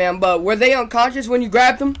job, man. But were they unconscious when you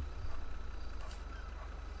grabbed them?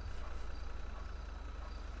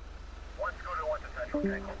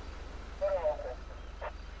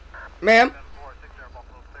 Ma'am?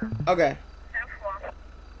 Okay.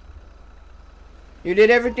 You did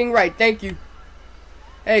everything right. Thank you.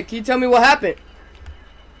 Hey, can you tell me what happened?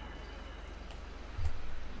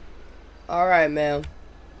 Alright, ma'am.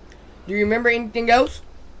 Do you remember anything else?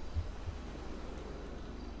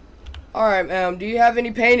 Alright, ma'am. Do you have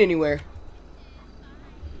any pain anywhere?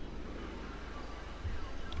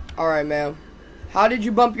 Alright, ma'am. How did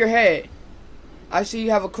you bump your head? I see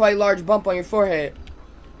you have a quite large bump on your forehead.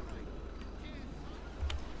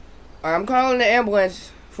 Alright, I'm calling the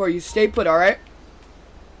ambulance for you. Stay put, alright?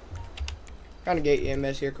 Trying to get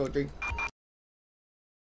EMS here, code 3.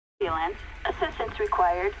 Ambulance. Assistance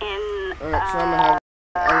required in Alright, so I'm gonna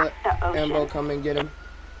have the ocean. Ambo come and get him.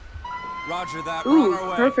 Roger that. Ooh, We're on our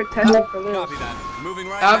way. perfect testing for this. Copy that. Moving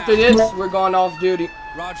right After now. this, we're going off duty.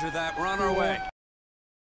 Roger that. We're on our way.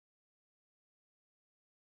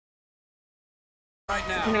 Right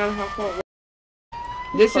Depending now. on how far it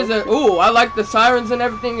This is a, ooh, I like the sirens and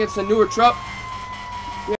everything. It's a newer truck.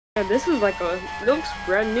 Yeah, this is like it looks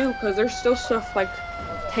brand new because there's still stuff like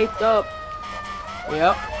taped up.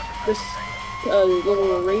 Yep. This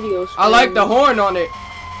little radio screen. I like the horn on it.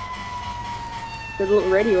 The little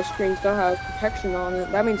radio screen still has protection on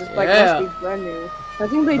it. That means it's like Yeah. must be brand new. I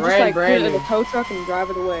think they just Brand like put it in new. the tow truck and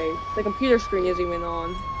drive it away. The computer screen isn't even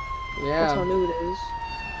on. That's how Yeah. new it is.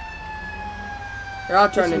 Here, I'll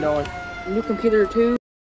turn it on. New computer too.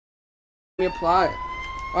 Let me apply it.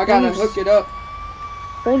 I gotta Nice. hook it up.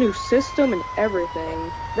 Whole new system and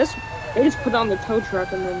everything. This they just put it on the tow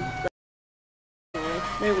truck and then they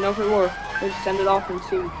don't even know if it worked. They just send it off and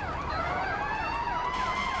see.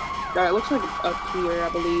 Alright, it looks like it's up here, I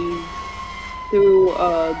believe. To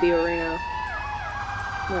the arena.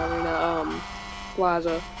 Not arena,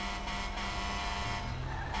 plaza.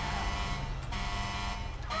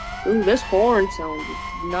 Ooh, this horn sounds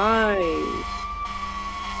nice.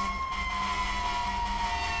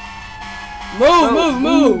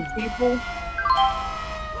 Move. People.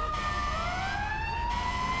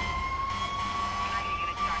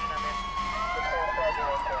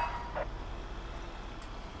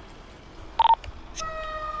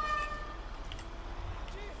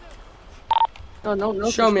 Oh, no.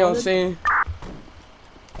 Show me on scene.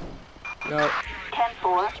 No.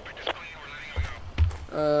 10-4.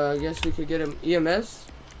 I guess we could get him EMS.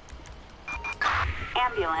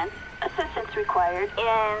 Ambulance. Assistance required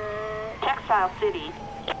in Textile City.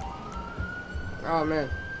 Oh man.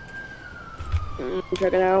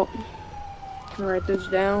 Check it out. I'll write this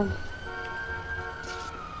down.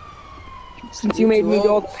 Since you made me do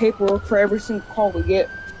all the paperwork for every single call we get.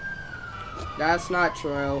 That's not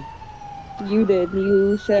true. You did.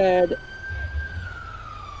 You said.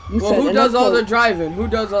 Well, who does all the driving? Who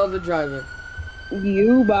does all the driving?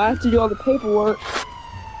 You, but I have to do all the paperwork.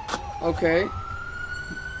 Okay.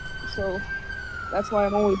 So that's why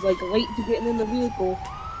I'm always like late to getting in the vehicle.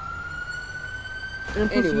 And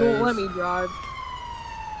plus you won't let me drive.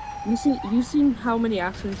 You seen how many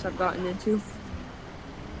accidents I've gotten into?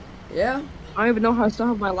 Yeah. I don't even know how I still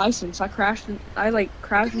have my license. I crashed into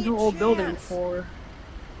an old building before.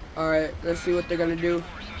 Alright, let's see what they're gonna do.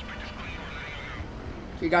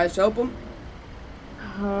 You guys help them?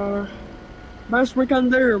 Best we can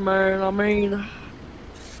do, man. I mean,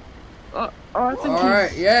 I think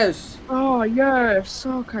Alright, yes. Oh, yes.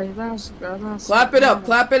 Okay, that's good. Clap it up,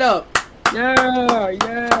 clap it up.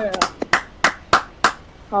 Yeah.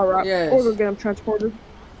 Alright, Yes. order get him transported.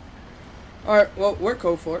 Alright, well, we're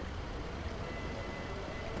code for it.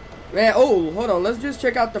 Man, oh, hold on. Let's just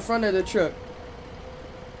check out the front of the truck.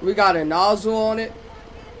 We got a nozzle on it,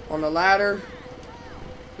 on the ladder.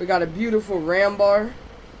 We got a beautiful ram bar.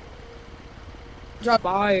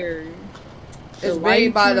 Fire. It's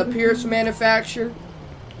made by the Pierce manufacturer.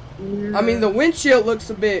 Yeah. I mean, the windshield looks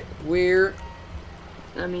a bit weird.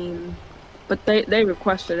 I mean, but they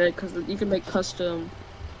requested it because you can make custom.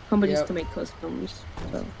 Companies Yep. can make customs.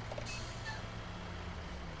 So.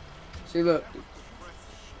 See, look.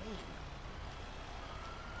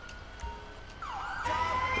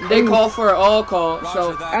 They call for an all call,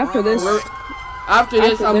 so After this, after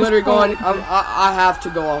this, I'm this literally call- going. I have to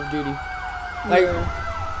go off duty, like,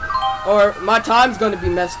 yeah. or my time's gonna be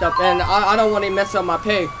messed up, and I don't want to mess up my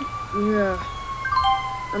pay. Yeah.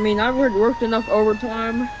 I mean, I've worked enough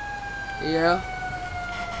overtime. Yeah.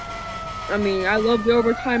 I mean, I love the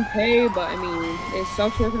overtime pay, but I mean, it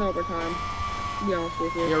sucks working overtime. To be honest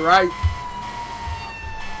with you. You're right.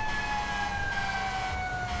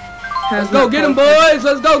 Let's go get him, boys!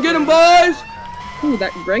 Let's go get him, boys! Ooh,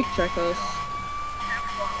 that brake check us.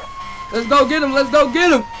 Let's go get him! Let's go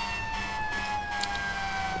get him!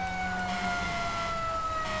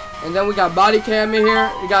 And then we got body cam in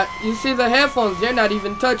here. You see the headphones? They're not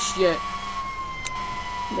even touched yet.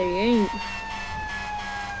 They ain't.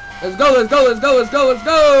 Let's go! Let's go! Let's go! Let's go! Let's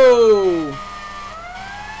go!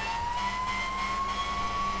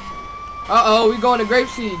 Uh-oh, we going to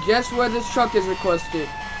Grapeseed, just where this truck is requested.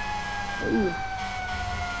 Ooh.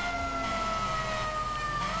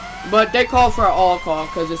 But they call for an all call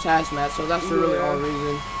because it's hazmat, so that's the really only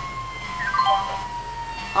reason.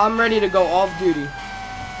 I'm ready to go off duty.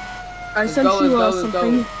 I sent you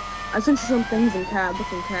some things in cab.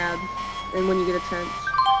 Look in cab, and when you get a chance.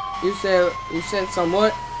 You sent some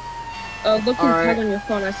what? Look in cab on your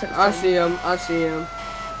phone. I sent. I see him. I see him.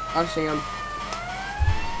 I see him.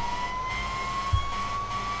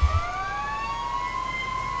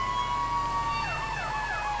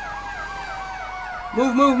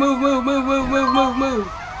 Move, move, move, move, move, move, move, move, move.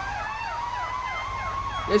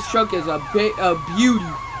 This truck is a beauty.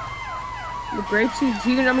 The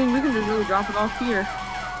Grapeseeds, I mean, we can just really drop it off here.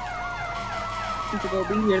 To go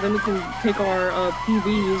be here, then we can take our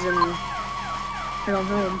PVs and head on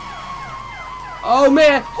home. Oh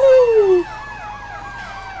man! Woo!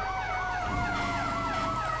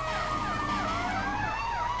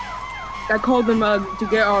 I called them to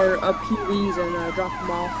get our PVs and drop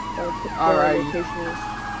them off. Alright.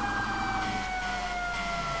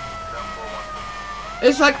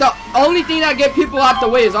 It's like the only thing that get people out the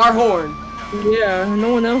way is our horn. Yeah,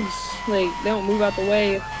 no one else. Like, they don't move out the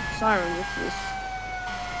way if siren, it's this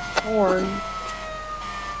horn.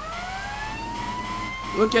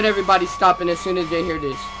 Look at everybody stopping as soon as they hear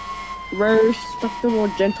this. Very respectable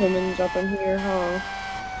gentlemen's up in here, huh?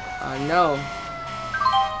 I know.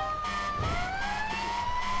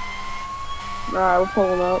 Alright, we're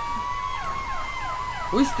pulling up.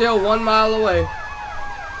 We still 1 mile away.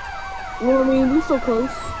 Well, I mean, we're so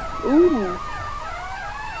close. Ooh.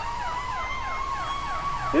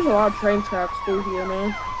 There's a lot of train tracks through here,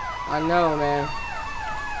 man. I know, man.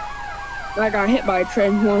 I got hit by a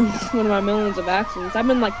train once, one of my millions of accidents. I've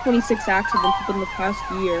been like 26 accidents within the past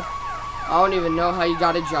year. I don't even know how you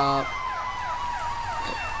got a job.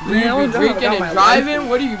 Do Man, you be drinking and driving?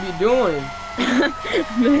 What do you be doing?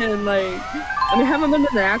 Man, like, I mean, I haven't been in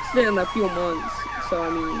an accident in a few months, so I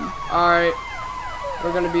mean. Alright.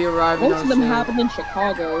 We're gonna be arriving Most of them soon. happened in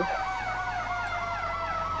Chicago.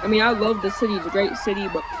 I mean, I love the city, it's a great city,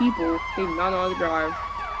 but people, they do not know how to drive.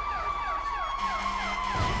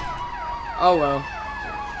 Oh well.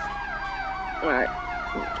 Alright.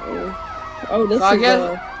 Oh, this So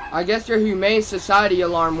is I guess your Humane Society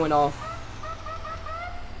alarm went off.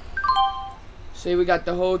 See, we got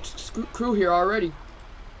the whole crew here already.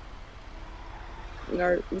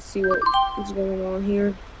 Alright, let's see what's going on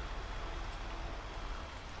here.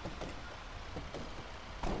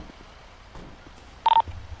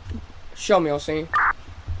 Show me, Oseen.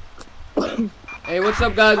 Hey, what's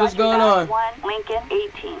up, guys? What's going on? 1 Lincoln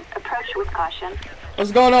 18. Approach with caution.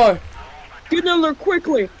 What's going on? Get in there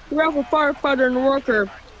quickly! We have a firefighter and a worker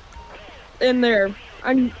in there.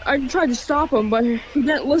 I tried to stop him, but he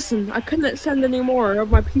didn't listen. I couldn't send any more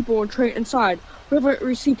of my people inside. We haven't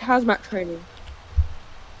received hazmat training.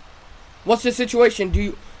 What's the situation?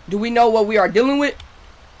 Do we know what we are dealing with?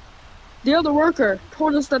 The other worker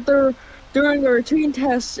told us that during a routine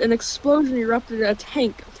test, an explosion erupted in a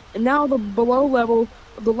tank, and now the below level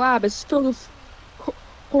of the lab is filled with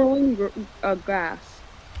chlorine gas.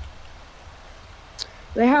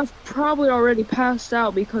 They have probably already passed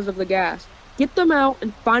out because of the gas. Get them out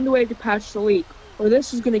and find a way to patch the leak, or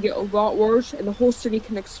this is going to get a lot worse, and the whole city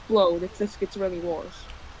can explode if this gets really worse.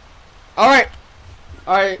 Alright,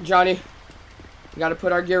 Johnny. We gotta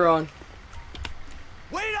put our gear on.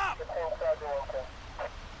 Wait up!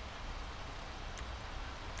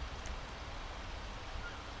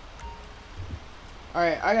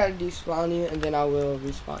 Alright, I gotta despawn you, and then I will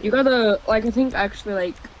respawn You gotta, like, I think actually,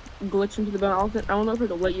 like, glitch into the building. I don't know if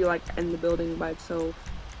it'll let you, like, end the building by itself.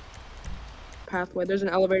 Pathway. There's an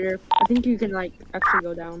elevator. I think you can, like, actually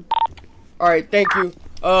go down. Alright, thank you.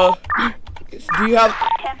 Do you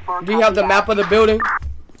have the map of the building?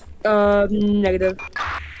 Negative.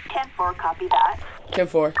 10-4, copy that.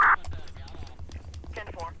 10-4.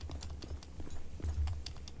 10-4.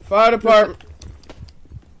 Fire department.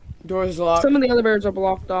 Doors locked. Some of the elevators are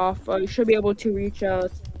blocked off. You should be able to reach a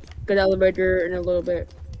good elevator in a little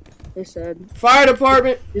bit. They said. Fire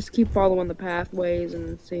department. Just keep following the pathways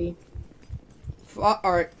and see.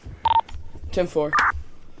 Alright. 10-4.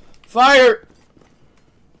 Fire!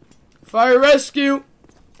 Fire rescue!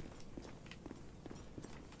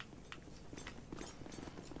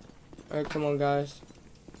 Alright, come on, guys.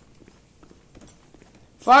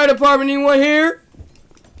 Fire department, anyone here?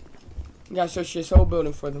 You gotta search this whole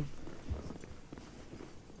building for them.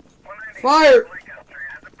 Fire!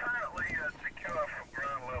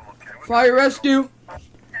 Fire rescue!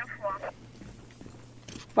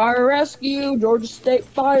 Fire rescue, Georgia State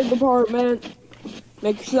Fire Department.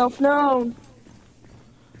 Make yourself known.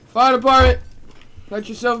 Fire department! Let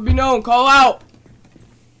yourself be known. Call out!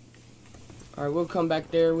 Alright, we'll come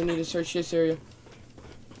back there. We need to search this area.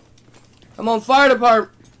 Come on, fire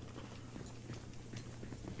department!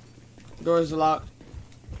 Doors are locked.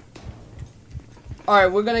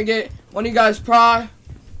 Alright, we're gonna get one of you guys pry.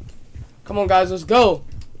 Come on, guys, let's go.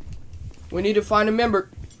 We need to find a member.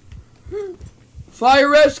 Fire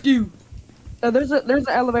rescue! There's an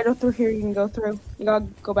elevator through here you can go through. You gotta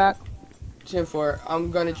go back. 10-4.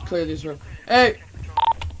 I'm gonna clear this room. Hey!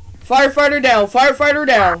 Firefighter down! Firefighter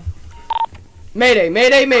down! Mayday!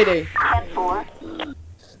 Mayday! Mayday! 10-4.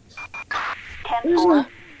 10-4.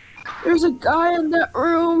 There's a guy in that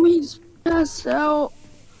room. He's passed out.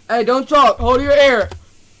 Hey, don't talk. Hold your air.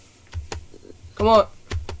 Come on.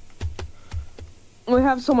 We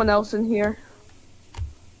have someone else in here.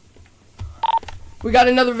 We got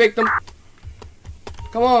another victim.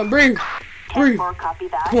 Come on, breathe. Breathe. 10-4, copy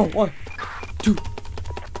that. Come on, 1, 2,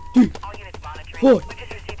 3, All units monitoring. 4, We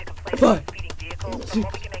just received a complaint 5, about a speeding vehicle. From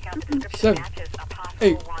what we can make out, the description 7, matches a possible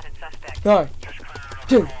 8, wanted suspect. 9,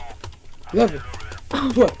 10, 11,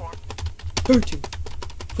 12, 13,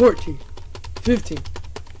 14, 15,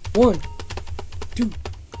 1, 2,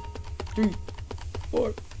 3,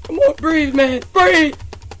 4. Come on, breathe, man. Breathe.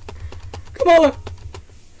 Come on.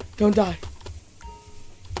 Don't die.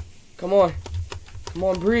 Come on. Come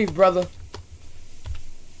on, breathe, brother.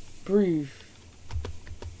 Breathe.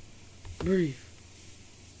 Breathe.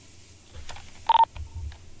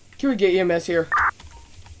 Can we get EMS here?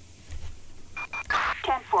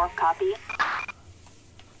 10-4, copy.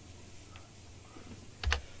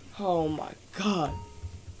 Oh my God.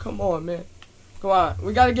 Come on, man. Come on.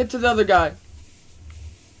 We gotta get to the other guy.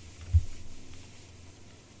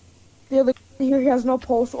 The other guy here, he has no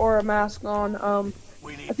pulse or a mask on.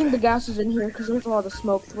 I think the gas is in here because there's a lot of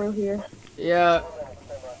smoke through here. Yeah.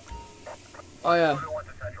 Oh yeah.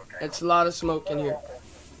 It's a lot of smoke in here.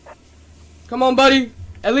 Come on, buddy.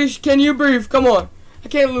 At least can you breathe? Come on. I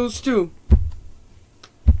can't lose too.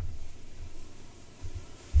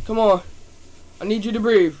 Come on. I need you to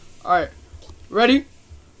breathe. Alright. Ready?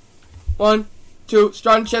 1, 2.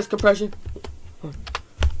 Starting chest compression. 1,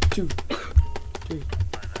 2, 3.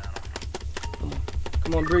 Come on.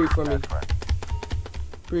 Come on, breathe for me.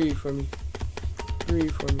 Breathe for me.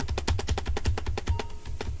 Breathe for me.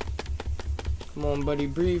 Come on, buddy.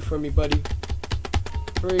 Breathe for me, buddy.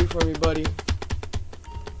 Breathe for me, buddy.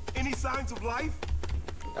 Any signs of life?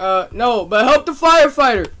 No, but help the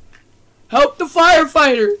firefighter. Help the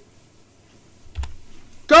firefighter.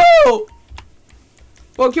 Go!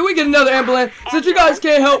 Well, can we get another ambulance? Since you guys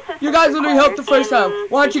can't help, you guys literally helped the first time.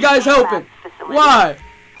 Why aren't you guys helping? Why?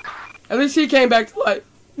 At least he came back to life.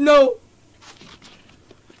 No.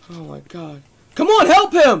 Oh my God. Come on,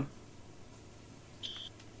 help him!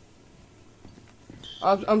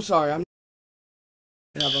 I'm sorry. I'm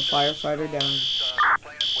have a firefighter down.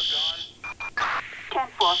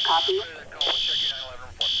 10-4, copy.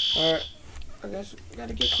 Alright. I guess we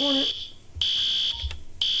gotta get cornered.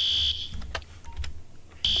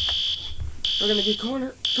 We're gonna get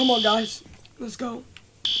cornered. Come on, guys. Let's go.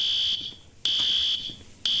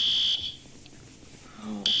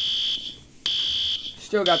 Oh.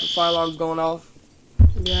 Still got the fire alarms going off.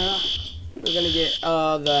 Yeah. We're gonna get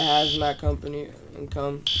the hazmat company and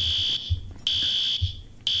come.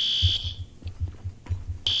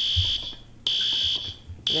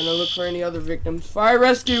 We're gonna look for any other victims. Fire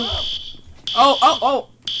rescue! Oh!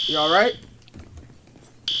 You alright?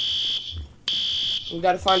 We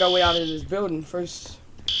gotta find our way out of this building first.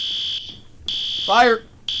 Fire!